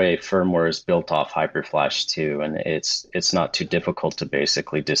Hyperboy firmware is built off Hyperflash 2, and it's not too difficult to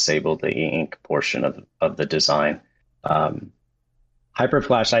basically disable the e-ink portion of the design.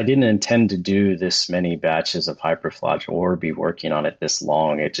 Hyperflash, I didn't intend to do this many batches of Hyperflash or be working on it this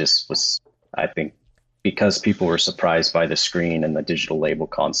long. It just was, I think, because people were surprised by the screen and the digital label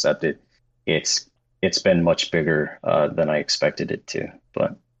concept, it's been much bigger than I expected it to.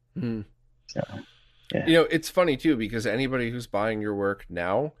 But so, yeah. It's funny too, because anybody who's buying your work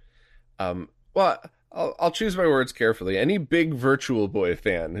now, I'll choose my words carefully. Any big Virtual Boy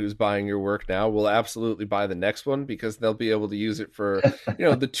fan who's buying your work now will absolutely buy the next one, because they'll be able to use it for,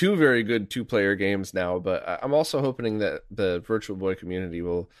 the two very good 2-player games now. But I'm also hoping that the Virtual Boy community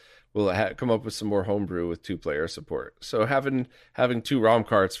will come up with some more homebrew with 2-player support. So having 2 ROM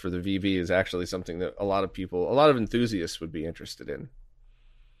carts for the VB is actually something that a lot of enthusiasts would be interested in.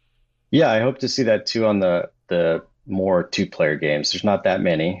 Yeah, I hope to see that too on the more 2-player games. There's not that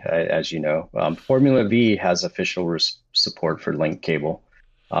many, as you know. Formula V has official support for link cable.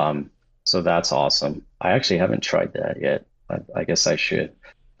 So that's awesome. I actually haven't tried that yet. I guess I should.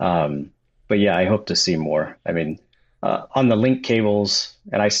 But yeah, I hope to see more. I mean, on the link cables,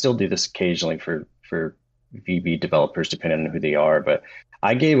 and I still do this occasionally for VB developers, depending on who they are, but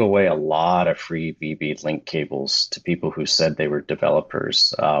I gave away a lot of free VB link cables to people who said they were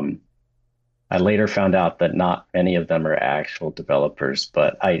developers. I later found out that not many of them are actual developers,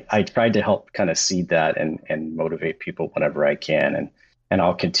 but I tried to help kind of seed that and motivate people whenever I can. And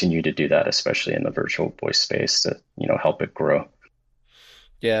I'll continue to do that, especially in the Virtual Boy space, to, help it grow.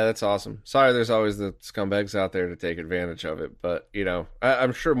 Yeah, that's awesome. Sorry, there's always the scumbags out there to take advantage of it, but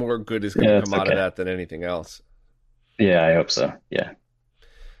I'm sure more good is going to come out of that than anything else. Yeah, I hope so. Yeah.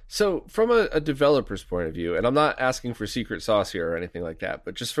 So, from a developer's point of view, and I'm not asking for secret sauce here or anything like that,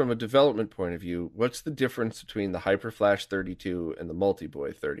 but just from a development point of view, what's the difference between the HyperFlash 32 and the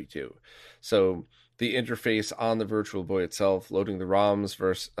Multiboy 32? So, the interface on the Virtual Boy itself, loading the ROMs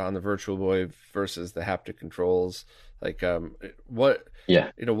versus on the Virtual Boy versus the haptic controls, like what,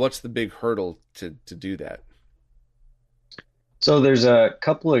 Yeah. what's the big hurdle to do that? So there's a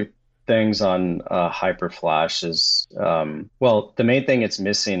couple of things on HyperFlash is well, the main thing it's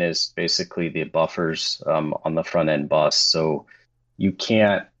missing is basically the buffers on the front end bus. So you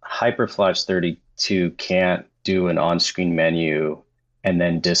can't HyperFlash 32 can't do an on-screen menu and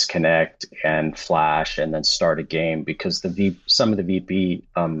then disconnect and flash and then start a game because some of the VP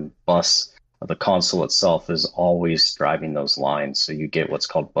bus of the console itself is always driving those lines. So you get what's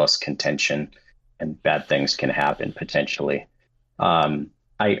called bus contention, and bad things can happen potentially.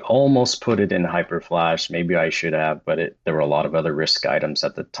 I almost put it in HyperFlash. Maybe I should have, but there were a lot of other risk items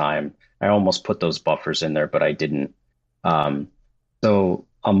at the time. I almost put those buffers in there, but I didn't. So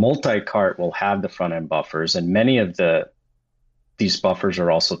a multi-cart will have the front end buffers, and many of these buffers are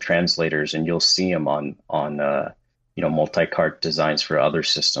also translators, and you'll see them on multi-cart designs for other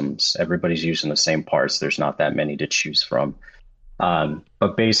systems. Everybody's using the same parts. There's not that many to choose from.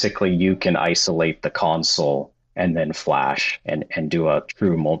 But basically, you can isolate the console and then flash and do a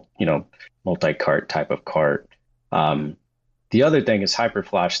true multi-cart type of cart. The other thing is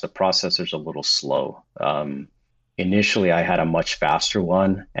HyperFlash, the processor's a little slow. Initially, I had a much faster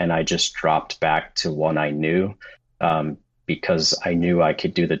one, and I just dropped back to one I knew because I knew I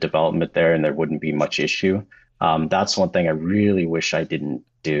could do the development there and there wouldn't be much issue. That's one thing I really wish I didn't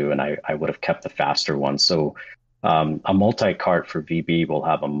do, and I would have kept the faster one. So a multi-cart for VB will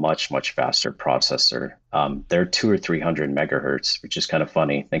have a much, much faster processor. They're 200 or 300 megahertz, which is kind of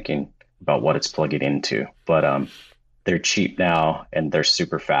funny thinking about what it's plugging into. But they're cheap now and they're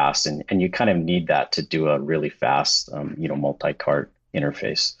super fast, and you kind of need that to do a really fast, multi-cart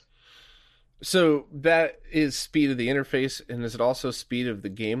interface. So that is speed of the interface, and is it also speed of the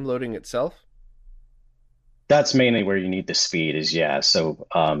game loading itself? That's mainly where you need the speed is, yeah. So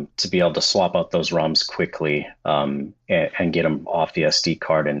to be able to swap out those ROMs quickly and get them off the SD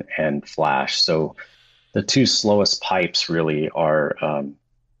card and flash. So the two slowest pipes really are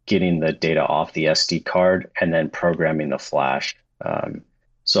getting the data off the SD card and then programming the flash.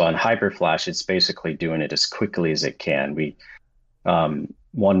 So on HyperFlash, it's basically doing it as quickly as it can.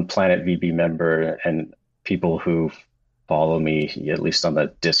 One Planet VB member and people who follow me, at least on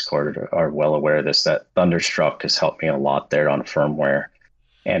the Discord, are well aware of this, that Thunderstruck has helped me a lot there on firmware.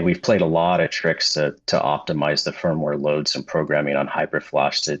 And we've played a lot of tricks to optimize the firmware loads and programming on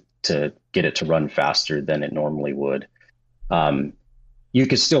HyperFlash to get it to run faster than it normally would. You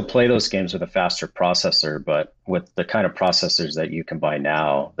could still play those games with a faster processor, but with the kind of processors that you can buy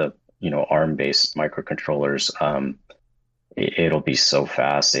now, the ARM-based microcontrollers, it'll be so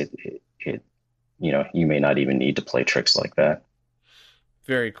fast. You may not even need to play tricks like that.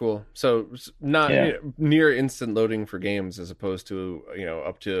 Very cool. So not near instant loading for games as opposed to,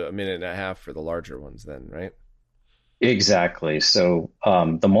 up to a minute and a half for the larger ones then, right? Exactly. So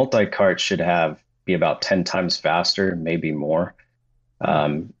the multi-cart should be about 10 times faster, maybe more.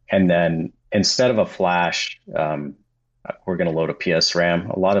 And then instead of a flash, we're going to load a PS RAM.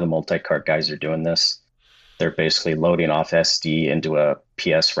 A lot of the multi-cart guys are doing this. They're basically loading off SD into a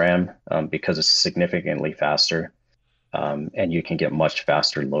PS RAM because it's significantly faster, and you can get much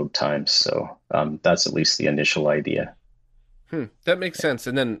faster load times. So that's at least the initial idea. That makes sense.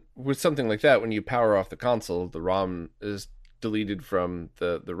 And then with something like that, when you power off the console, the ROM is deleted from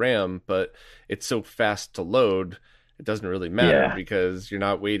the RAM, but it's so fast to load, it doesn't really matter because you're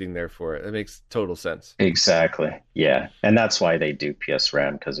not waiting there for it. It makes total sense. Exactly. Yeah. And that's why they do PS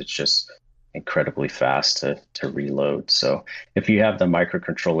RAM, because it's just incredibly fast to reload. So if you have the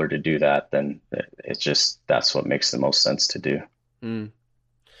microcontroller to do that, then that's what makes the most sense to do.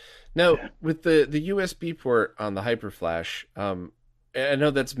 Now with the USB port on the HyperFlash, I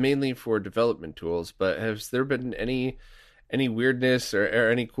know that's mainly for development tools, but has there been any weirdness or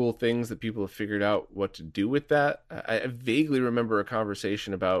any cool things that people have figured out what to do with that? I vaguely remember a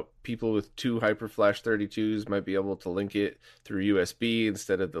conversation about people with two HyperFlash 32s might be able to link it through USB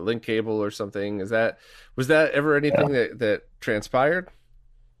instead of the link cable or something. Was that ever anything that transpired?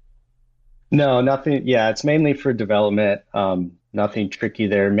 No, nothing. Yeah, it's mainly for development. Nothing tricky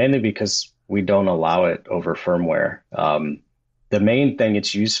there, mainly because we don't allow it over firmware. The main thing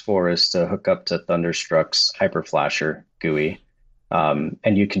it's used for is to hook up to Thunderstruck's HyperFlasher GUI,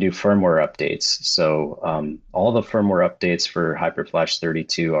 and you can do firmware updates. So all the firmware updates for HyperFlash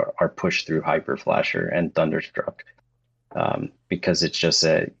 32 are pushed through HyperFlasher and Thunderstruck. because it's just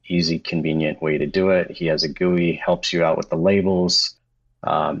a easy, convenient way to do it. He has a GUI, helps you out with the labels,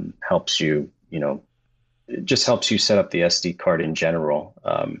 helps you, it just helps you set up the SD card in general.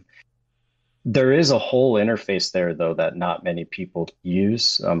 There is a whole interface there, though, that not many people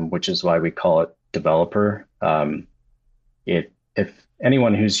use, which is why we call it developer. If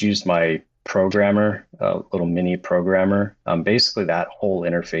anyone who's used my programmer, little mini programmer, basically that whole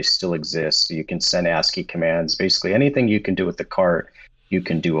interface still exists. So you can send ASCII commands. Basically anything you can do with the cart, you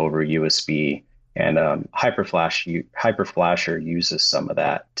can do over USB. And Hyperflasher uses some of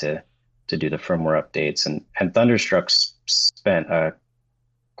that to do the firmware updates. And Thunderstruck spent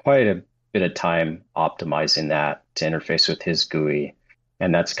quite a bit of time optimizing that to interface with his GUI.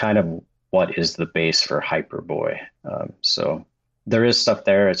 And that's kind of what is the base for Hyperboy. So there is stuff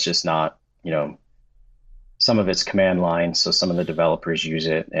there. It's just not, some of it's command line. So some of the developers use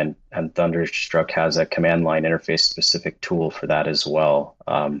it, and Thunderstruck has a command line interface specific tool for that as well.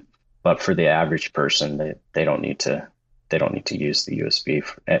 But for the average person, they don't need to use the USB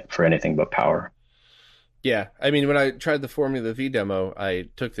for anything but power. Yeah, I mean, when I tried the Formula V demo, I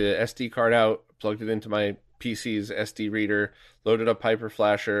took the SD card out, plugged it into my PC's SD reader, loaded up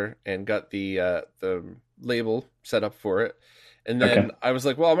Hyperflasher, and got the label set up for it. And then I was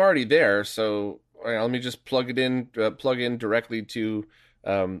like, well, I'm already there, so let me just plug in directly to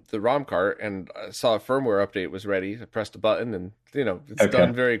the ROM cart, and I saw a firmware update was ready. I pressed a button, and it's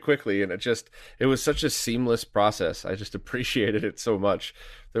done very quickly, and it was such a seamless process. I just appreciated it so much.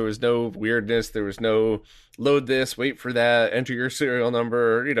 There was no weirdness. There was no load this, wait for that, enter your serial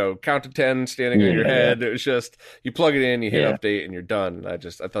number, count to 10 standing on your head. It was just, you plug it in, you hit update, and you're done. I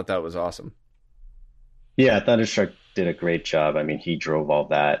thought that was awesome. Yeah, Thunderstruck did a great job. I mean, he drove all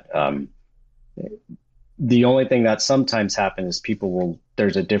that. The only thing that sometimes happens is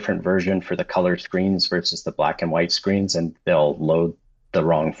there's a different version for the color screens versus the black and white screens, and they'll load the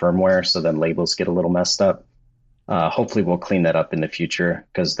wrong firmware. So then labels get a little messed up. Hopefully we'll clean that up in the future,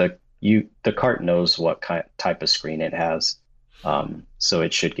 because the cart knows what type of screen it has. So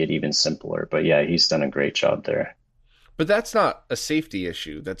it should get even simpler. But yeah, he's done a great job there. But that's not a safety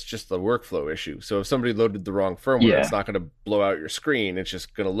issue. That's just a workflow issue. So if somebody loaded the wrong firmware, it's not going to blow out your screen. It's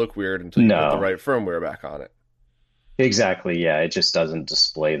just going to look weird until you put the right firmware back on it. Exactly. Yeah. It just doesn't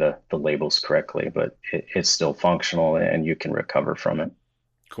display the labels correctly, but it's still functional and you can recover from it.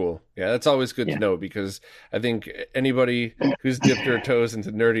 Cool. Yeah, that's always good to know, because I think anybody who's dipped their toes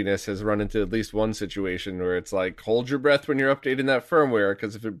into nerdiness has run into at least one situation where it's like, hold your breath when you're updating that firmware,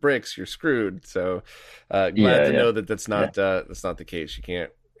 because if it breaks, you're screwed. So glad to know that that's not the case. You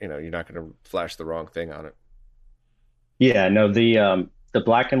can't, you're not going to flash the wrong thing on it. Yeah, no, the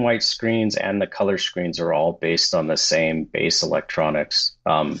black and white screens and the color screens are all based on the same base electronics.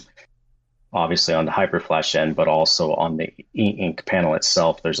 Obviously on the Hyperflash end, but also on the e-ink panel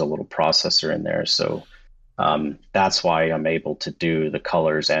itself, there's a little processor in there. So that's why I'm able to do the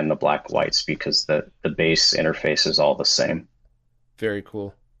colors and the black whites, because the base interface is all the same. Very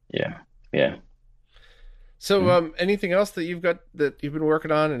cool. Yeah. So anything else that you've been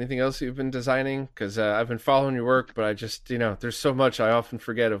working on? Anything else you've been designing? Because I've been following your work, but I just, there's so much I often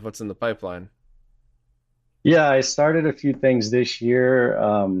forget of what's in the pipeline. Yeah, I started a few things this year.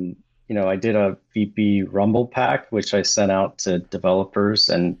 I did a VB Rumble pack, which I sent out to developers,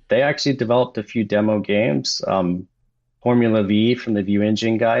 and they actually developed a few demo games. Formula V from the View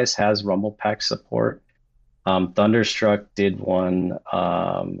Engine guys has Rumble pack support. Thunderstruck did one.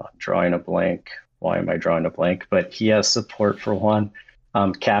 I'm drawing a blank. Why am I drawing a blank? But he has support for one.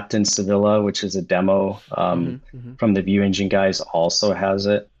 Captain Sevilla, which is a demo from the View Engine guys, also has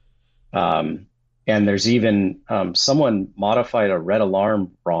it. And there's even someone modified a Red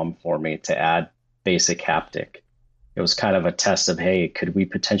Alarm ROM for me to add basic haptic. It was kind of a test of, hey, could we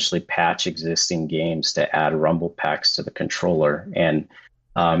potentially patch existing games to add rumble packs to the controller? And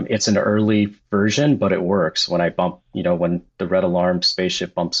it's an early version, but it works. When I bump, when the Red Alarm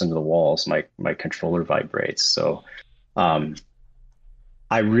spaceship bumps into the walls, my controller vibrates. So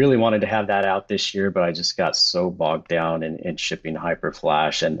I really wanted to have that out this year, but I just got so bogged down in shipping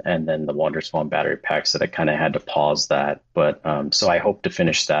Hyperflash and then the WonderSwan battery packs that I kind of had to pause that. But so I hope to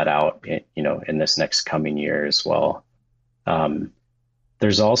finish that out, in this next coming year as well.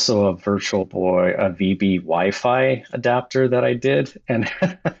 There's also a Virtual Boy, a VB Wi-Fi adapter that I did, and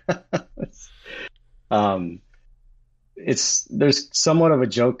there's somewhat of a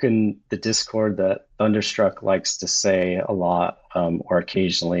joke in the Discord that Thunderstruck likes to say a lot, or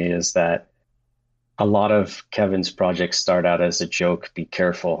occasionally, is that a lot of Kevin's projects start out as a joke. Be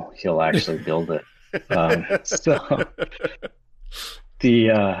careful, he'll actually build it. So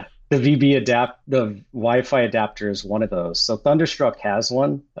the the Wi-Fi adapter is one of those. So Thunderstruck has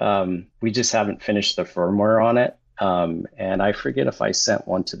one. We just haven't finished the firmware on it. And I forget if I sent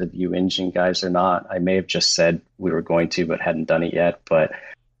one to the View Engine guys or not. I may have just said we were going to, but hadn't done it yet. But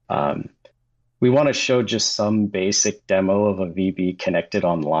we want to show just some basic demo of a VB connected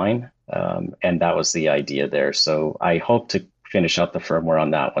online. And that was the idea there. So I hope to finish up the firmware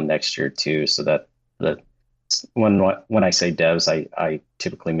on that one next year too, so that when I say devs, I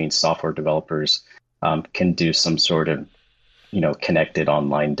typically mean software developers can do some sort of connected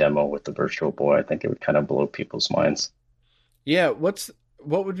online demo with the Virtual Boy. I think it would kind of blow people's minds. Yeah, what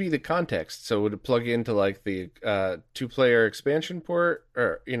would be the context? So would it plug into like the 2-player expansion port,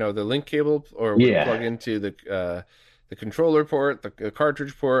 or the link cable, or would it plug into the controller port, the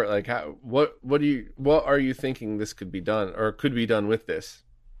cartridge port? Like what are you thinking this could be done, or could be done with this?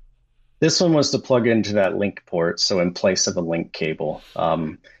 This one was to plug into that link port, so in place of a link cable.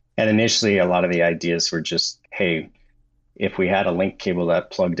 And initially, a lot of the ideas were just, hey, if we had a link cable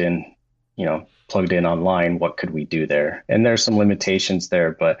that plugged in online, what could we do there? And there's some limitations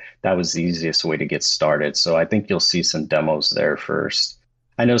there, but that was the easiest way to get started. So I think you'll see some demos there first.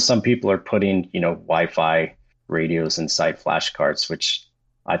 I know some people are putting, Wi-Fi radios inside flash cards, which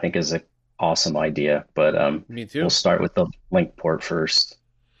I think is an awesome idea. But me too. We'll start with the link port first.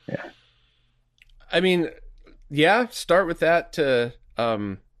 Yeah. I mean, yeah, start with that to,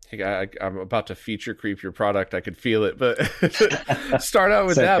 I'm about to feature creep your product. I could feel it, but start out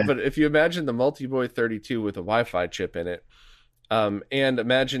with that. But if you imagine the Multi-Boy 32 with a Wi-Fi chip in it, and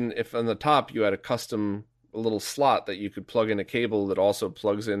imagine if on the top you had a custom little slot that you could plug in a cable that also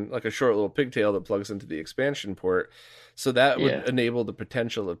plugs in, like a short little pigtail that plugs into the expansion port. So that would enable the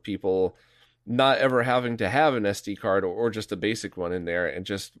potential of people not ever having to have an SD card or just a basic one in there, and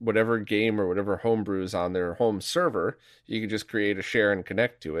just whatever game or whatever homebrew is on their home server, you can just create a share and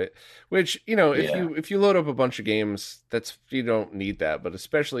connect to it. Which, if you load up a bunch of games, you don't need that. But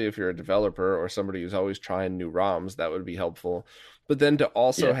especially if you're a developer or somebody who's always trying new ROMs, that would be helpful. But then to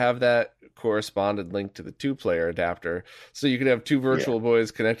also have that corresponded link to the 2-player adapter, so you could have 2 Virtual Boys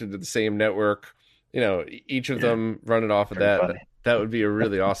connected to the same network, each of them running off of that. Funny. That would be a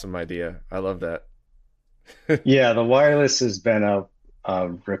really awesome idea. I love that. Yeah, the wireless has been a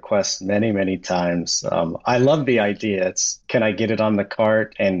request many, many times. I love the idea. It's, can I get it on the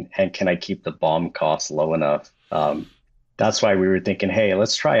cart, and can I keep the BOM cost low enough? That's why we were thinking, hey,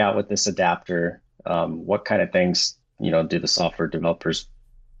 let's try out with this adapter. What kind of things, do the software developers,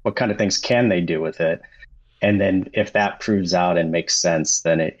 what kind of things can they do with it? And then if that proves out and makes sense,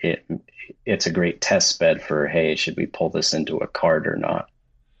 then it's a great test bed for, hey, should we pull this into a card or not?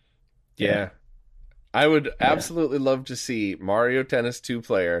 Yeah. I would absolutely love to see Mario Tennis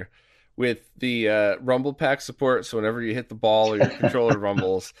 2-player with the rumble pack support. So whenever you hit the ball, your controller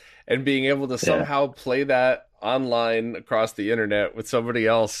rumbles, and being able to somehow play that online across the internet with somebody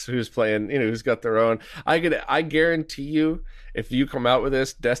else who's playing, who's got their own. I guarantee you, if you come out with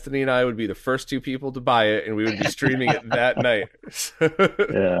this, Destiny and I would be the first 2 people to buy it, and we would be streaming it that night.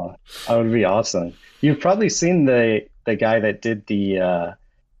 Yeah, that would be awesome. You've probably seen the guy that did the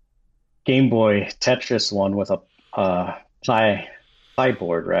Game Boy Tetris one with a Pi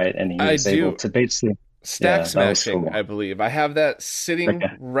board, right? And he was able to basically stack smashing, cool. I believe. I have that sitting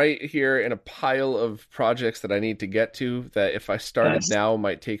right here in a pile of projects that I need to get to, that if I started now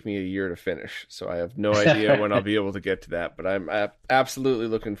might take me a year to finish. So I have no idea when I'll be able to get to that, but I'm absolutely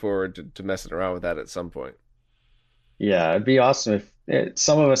looking forward to messing around with that at some point. Yeah, it'd be awesome if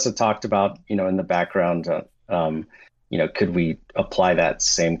some of us have talked about, in the background, could we apply that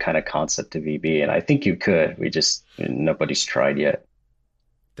same kind of concept to VB? And I think you could. Nobody's tried yet.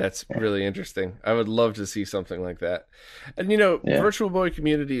 That's really interesting. I would love to see something like that. And, Virtual Boy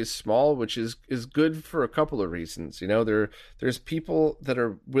community is small, which is good for a couple of reasons. There's people that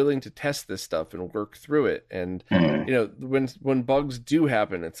are willing to test this stuff and work through it. And, when bugs do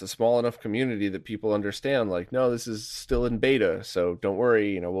happen, it's a small enough community that people understand, like, no, this is still in beta, so don't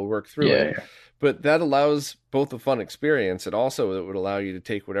worry, we'll work through it. Yeah. But that allows both a fun experience, and also it would allow you to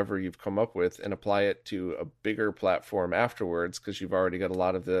take whatever you've come up with and apply it to a bigger platform afterwards, because you've already got a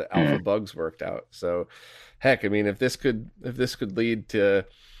lot of the alpha bugs worked out. So, heck, I mean, if this could lead to,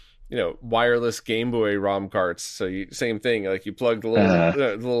 wireless Game Boy ROM carts, so same thing, like you plug the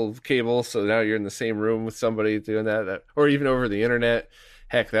little cable, so now you're in the same room with somebody doing that, or even over the internet.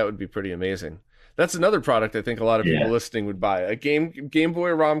 Heck, that would be pretty amazing. That's another product I think a lot of people listening would buy. A Game Boy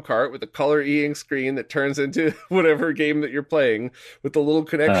ROM cart with a color e-ink screen that turns into whatever game that you're playing, with the little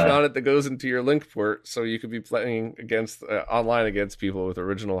connection on it that goes into your link port, so you could be playing against online against people with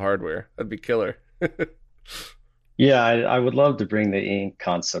original hardware. That'd be killer. Yeah, I would love to bring the ink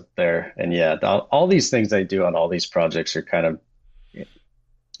concept there. And yeah, all these things I do on all these projects are kind of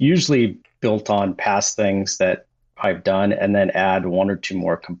usually built on past things that I've done and then add one or two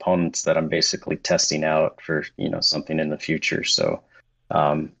more components that I'm basically testing out for, something in the future. So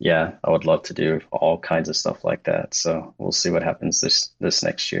yeah, I would love to do all kinds of stuff like that. So we'll see what happens this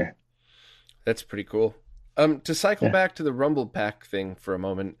next year. That's pretty cool. To cycle Yeah. back to the Rumble Pack thing for a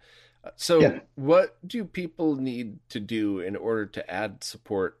moment. Yeah. So, what do people need to do in order to add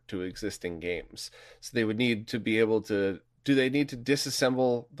support to existing games? So they would need to be able to. Do they need to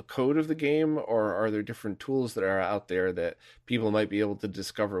disassemble the code of the game, or are there different tools that are out there that people might be able to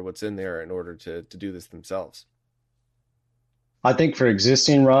discover what's in there in order to do this themselves? I think for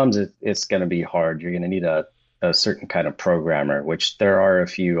existing ROMs, it's going to be hard. You're going to need a certain kind of programmer, which there are a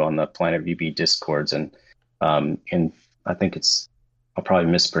few on the Planet VB discords, and in I think I'll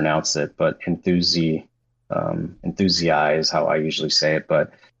probably mispronounce it, but Enthusi is how I usually say it.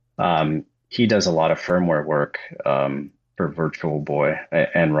 But he does a lot of firmware work for Virtual Boy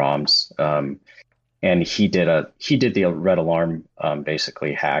and ROMs. And he did the Red Alarm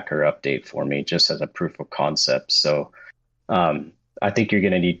basically hack or update for me just as a proof of concept. So I think you're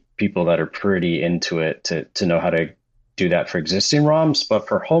going to need people that are pretty into it to know how to do that for existing ROMs. But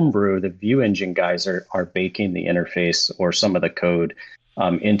for homebrew, the View Engine guys are baking the interface or some of the code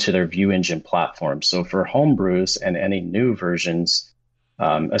into their View Engine platform. So for homebrews and any new versions,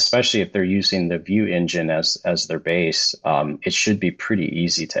 especially if they're using the View Engine as their base, it should be pretty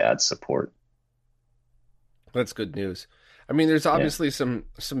easy to add support. That's good news. I mean, there's Yeah. obviously some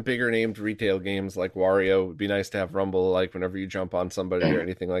bigger named retail games like Wario. It would be nice to have Rumble like whenever you jump on somebody or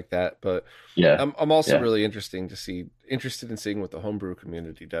anything like that. But Yeah. I'm also Yeah. really interested in seeing what the homebrew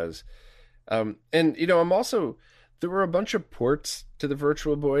community does. And I'm also there were a bunch of ports to the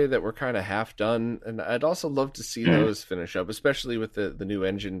Virtual Boy that were kind of half done, and I'd also love to see those finish up, especially with the new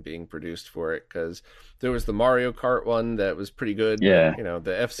engine being produced for it. Because there was the Mario Kart one that was pretty good. Yeah.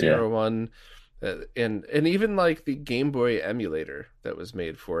 The F-Zero one. And even like the Game Boy emulator that was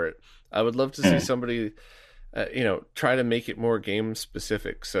made for it, I would love to see somebody, try to make it more game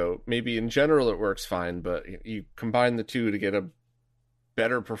specific. So maybe in general it works fine, but you combine the two to get a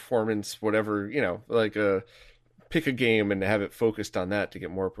better performance. Whatever pick a game and have it focused on that to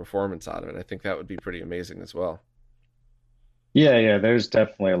get more performance out of it. I think that would be pretty amazing as well. Yeah, there's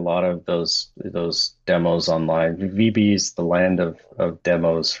definitely a lot of those demos online. VB is the land of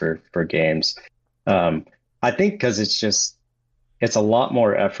demos for games. I think because it's a lot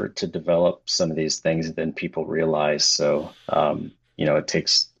more effort to develop some of these things than people realize. So it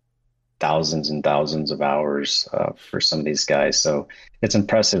takes thousands and thousands of hours for some of these guys. So it's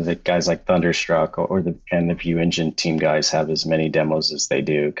impressive that guys like Thunderstruck or the View Engine team guys have as many demos as they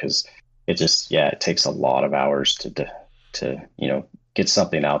do because it takes a lot of hours to get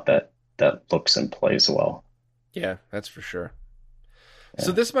something out that looks and plays well. Yeah, that's for sure. Yeah.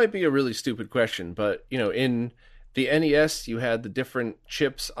 So this might be a really stupid question, but in the NES, you had the different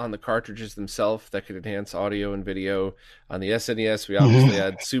chips on the cartridges themselves that could enhance audio and video. On the SNES, we obviously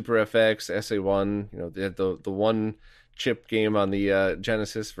had Super FX, SA1. They had the one chip game on the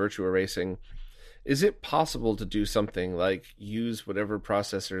Genesis, Virtua Racing. Is it possible to do something like use whatever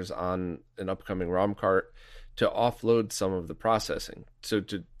processors on an upcoming ROM cart to offload some of the processing, so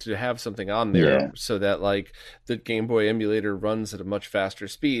to have something on there so that like the Game Boy emulator runs at a much faster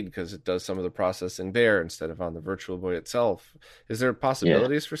speed because it does some of the processing there instead of on the Virtual Boy itself? Is there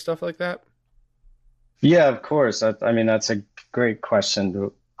possibilities for stuff like that? Yeah, of course. I mean, that's a great question.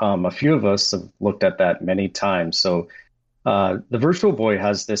 A few of us have looked at that many times. So the Virtual Boy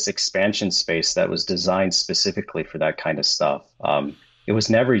has this expansion space that was designed specifically for that kind of stuff. It was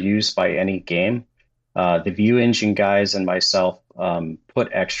never used by any game. The View Engine guys and myself put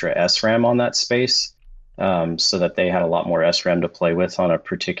extra SRAM on that space so that they had a lot more SRAM to play with on a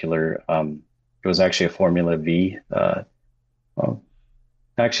particular. It was actually a Formula V. Well,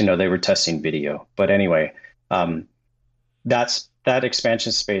 actually, no, they were testing video. But anyway, that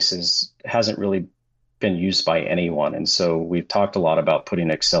expansion space hasn't really been used by anyone, and so we've talked a lot about putting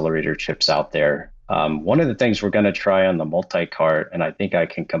accelerator chips out there. One of the things we're going to try on the multi-cart, and I think I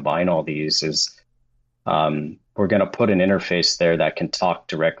can combine all these, is we're going to put an interface there that can talk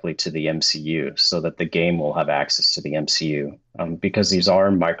directly to the MCU so that the game will have access to the MCU. Because these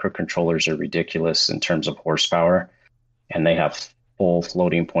ARM microcontrollers are ridiculous in terms of horsepower, and they have full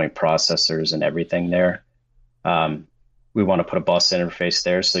floating point processors and everything there. We want to put a bus interface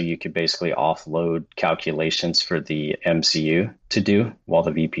there so you could basically offload calculations for the MCU to do while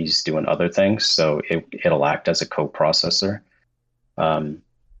the VP is doing other things. So it'll act as a co-processor.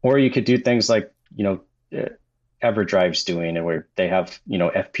 Or you could do things like, EverDrive's doing, and where they have,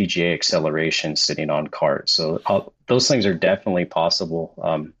 FPGA acceleration sitting on cart. So those things are definitely possible.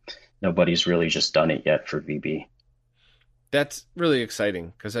 Nobody's really just done it yet for VB. That's really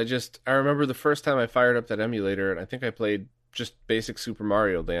exciting because I remember the first time I fired up that emulator, and I think I played just basic Super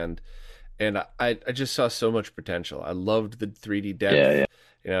Mario Land, and I just saw so much potential. I loved the 3D depth. Yeah,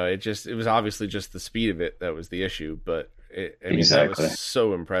 yeah. It was obviously just the speed of it that was the issue, but that Exactly. was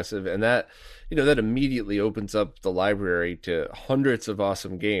so impressive, and that immediately opens up the library to hundreds of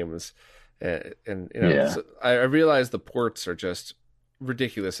awesome games, Yeah. so I realize the ports are just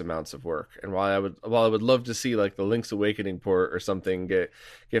ridiculous amounts of work, and while I would love to see like the Link's Awakening port or something get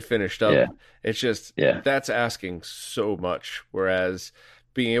finished up, Yeah. it's just Yeah. that's asking so much. Whereas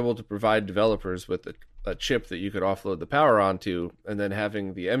being able to provide developers with a chip that you could offload the power onto, and then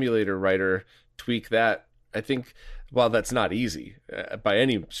having the emulator writer tweak that, I think, while that's not easy by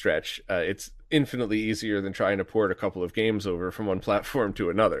any stretch, it's infinitely easier than trying to port a couple of games over from one platform to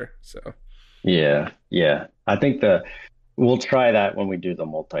another. So, Yeah. Yeah. I think we'll try that when we do the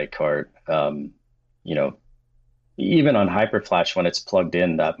multi-cart. You know, Even on HyperFlash, when it's plugged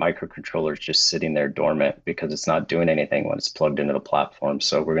in, that microcontroller is just sitting there dormant because it's not doing anything when it's plugged into the platform.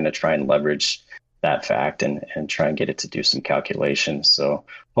 So we're going to try and leverage that fact and try and get it to do some calculations. So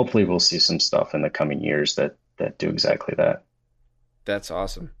hopefully we'll see some stuff in the coming years that do exactly that. that's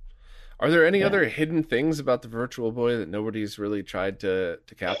awesome. Are there any Yeah. other hidden things about the Virtual Boy that nobody's really tried to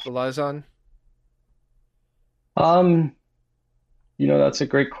capitalize on? Um, that's a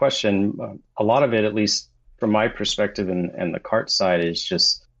great question. A lot of it, at least from my perspective and the cart side, is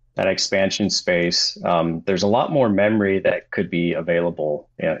just that expansion space. There's a lot more memory that could be available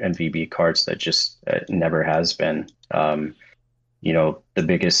in VB carts that just never has been. The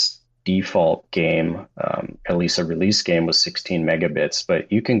biggest default game, at least a release game, was 16 megabits,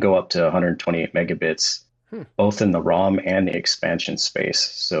 but you can go up to 128 megabits, Hmm. both in the ROM and the expansion space.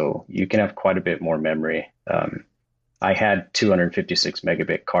 So you can have quite a bit more memory. I had 256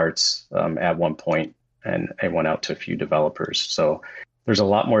 megabit carts at one point, and it went out to a few developers. So there's a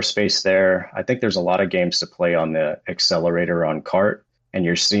lot more space there. I think there's a lot of games to play on the accelerator on cart, and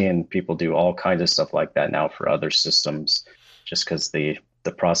you're seeing people do all kinds of stuff like that now for other systems, just because the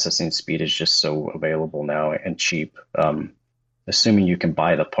processing speed is just so available now and cheap. Assuming you can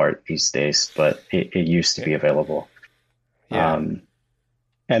buy the part these days, but it used to be Yeah. available. Yeah.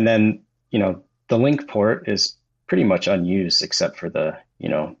 And then, the link port is pretty much unused except for the,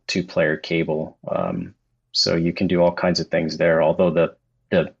 two-player cable. So you can do all kinds of things there, although the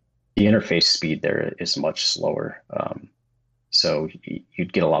interface speed there is much slower. So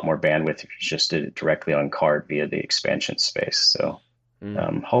you'd get a lot more bandwidth if you just did it directly on card via the expansion space. So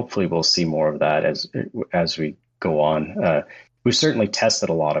Mm. hopefully we'll see more of that as we go on. We've certainly tested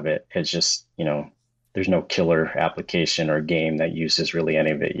a lot of it. It's just, there's no killer application or game that uses really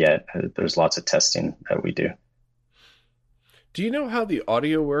any of it yet. There's lots of testing that we do. Do you know how the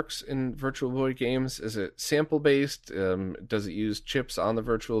audio works in Virtual Boy games? Is it sample based? Does it use chips on the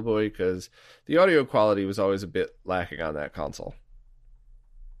Virtual Boy? Because the audio quality was always a bit lacking on that console.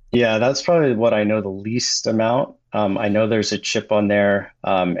 Yeah, that's probably what I know the least amount. I know there's a chip on there,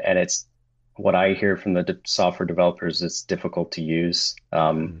 and it's what I hear from the software developers. It's difficult to use.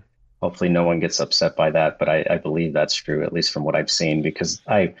 Mm. Hopefully, no one gets upset by that, but I believe that's true, at least from what I've seen. Because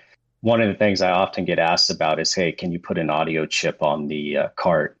one of the things I often get asked about is, hey, can you put an audio chip on the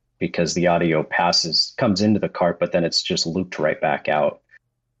cart? Because the audio comes into the cart, but then it's just looped right back out.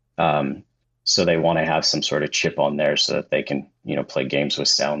 So they want to have some sort of chip on there so that they can, play games with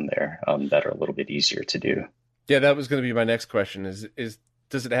sound there that are a little bit easier to do. Yeah, that was going to be my next question. Is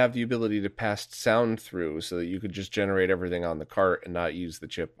does it have the ability to pass sound through so that you could just generate everything on the cart and not use the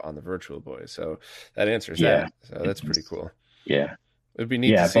chip on the Virtual Boy? So that answers Yeah. that. So that's pretty cool. Yeah. It'd be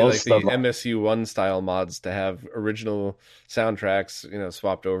neat to see like the MSU1 style mods to have original soundtracks,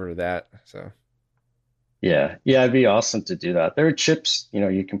 swapped over to that. So Yeah, it'd be awesome to do that. There are chips,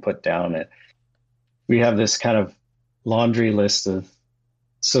 you can put down it. We have this kind of laundry list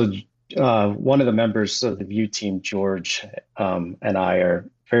so one of the members of the View team, George, and I are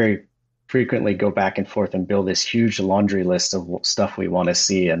very frequently go back and forth and build this huge laundry list of stuff we want to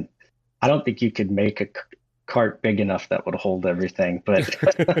see. And I don't think you could make a cart big enough that would hold everything, but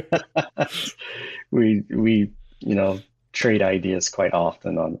we trade ideas quite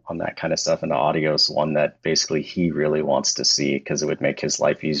often on that kind of stuff. And the audio is one that basically he really wants to see because it would make his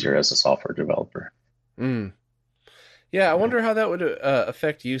life easier as a software developer. Mm. Yeah, I wonder how that would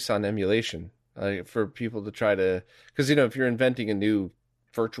affect use on emulation for people to try to, because if you're inventing a new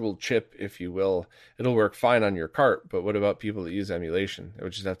virtual chip, if you will, it'll work fine on your cart. But what about people that use emulation? They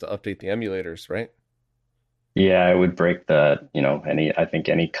would just have to update the emulators, right? Yeah, it would break the, I think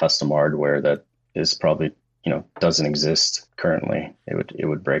any custom hardware that is probably, doesn't exist currently. It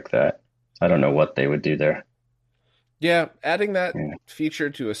would break that. I don't know what they would do there. Yeah, adding that Yeah, feature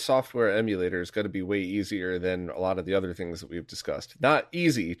to a software emulator is going to be way easier than a lot of the other things that we've discussed. Not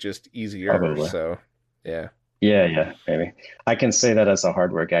easy, just easier. probably. So, yeah. Yeah, maybe. I can say that as a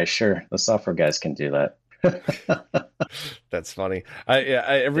hardware guy. Sure, the software guys can do that. That's funny.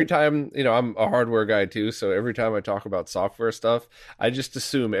 Every time, I'm a hardware guy too, so every time I talk about software stuff, I just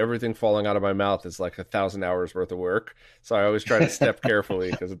assume everything falling out of my mouth is like 1,000 hours worth of work. So I always try to step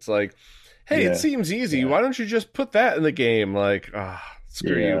carefully because it's like, hey, it Yeah, seems easy. yeah, Why don't you just put that in the game? Like,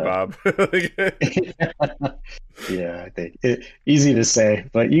 screw you, yeah. Bob. Yeah, I think easy to say,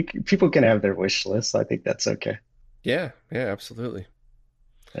 but people can have their wish list. I think that's okay. Yeah, absolutely.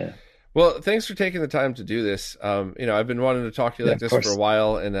 Yeah, Well, thanks for taking the time to do this. I've been wanting to talk to you yeah, like of this for a course.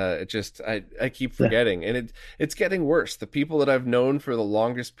 while, and I keep Yeah. forgetting, and it's getting worse. The people that I've known for the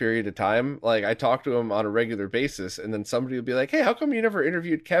longest period of time, like I talk to them on a regular basis, and then somebody will be like, "Hey, how come you never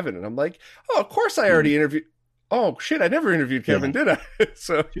interviewed Kevin?" And I'm like, "Oh, of course I Mm. already interviewed." Oh shit, I never interviewed Kevin, Yeah. did I?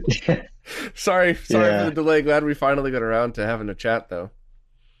 So sorry for the Yeah. delay. Glad we finally got around to having a chat, though.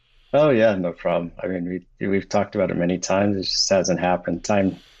 Oh yeah, no problem. I mean, we've talked about it many times. It just hasn't happened.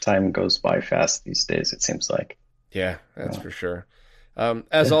 Time goes by fast these days, it seems like. Yeah, that's Uh, for sure.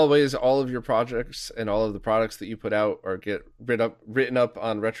 As yeah. always, all of your projects and all of the products that you put out are get written up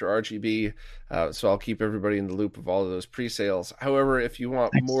on Retro RGB. So I'll keep everybody in the loop of all of those pre-sales. However, if you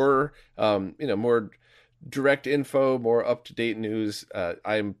want Thanks. more, more direct info, more up to date news,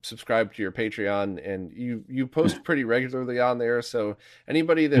 I'm subscribed to your Patreon, and you post pretty regularly on there. So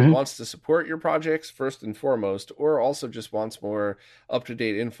anybody that Mhm. wants to support your projects first and foremost, or also just wants more up to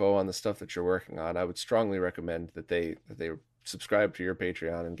date info on the stuff that you're working on, I would strongly recommend that they subscribe to your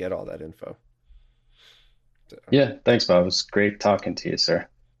Patreon and get all that info. So, Yeah, thanks, Bob. It was great talking to you, sir.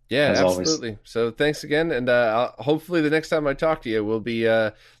 yeah, As always. absolutely. So thanks again, and hopefully the next time I talk to you, we'll be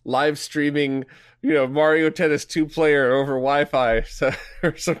live streaming, Mario Tennis 2 player over Wi-Fi, so,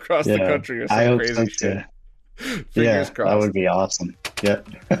 or across the Yeah, country or I some hope so crazy shit. too. Fingers Yeah, that would crossed. be awesome. Yep.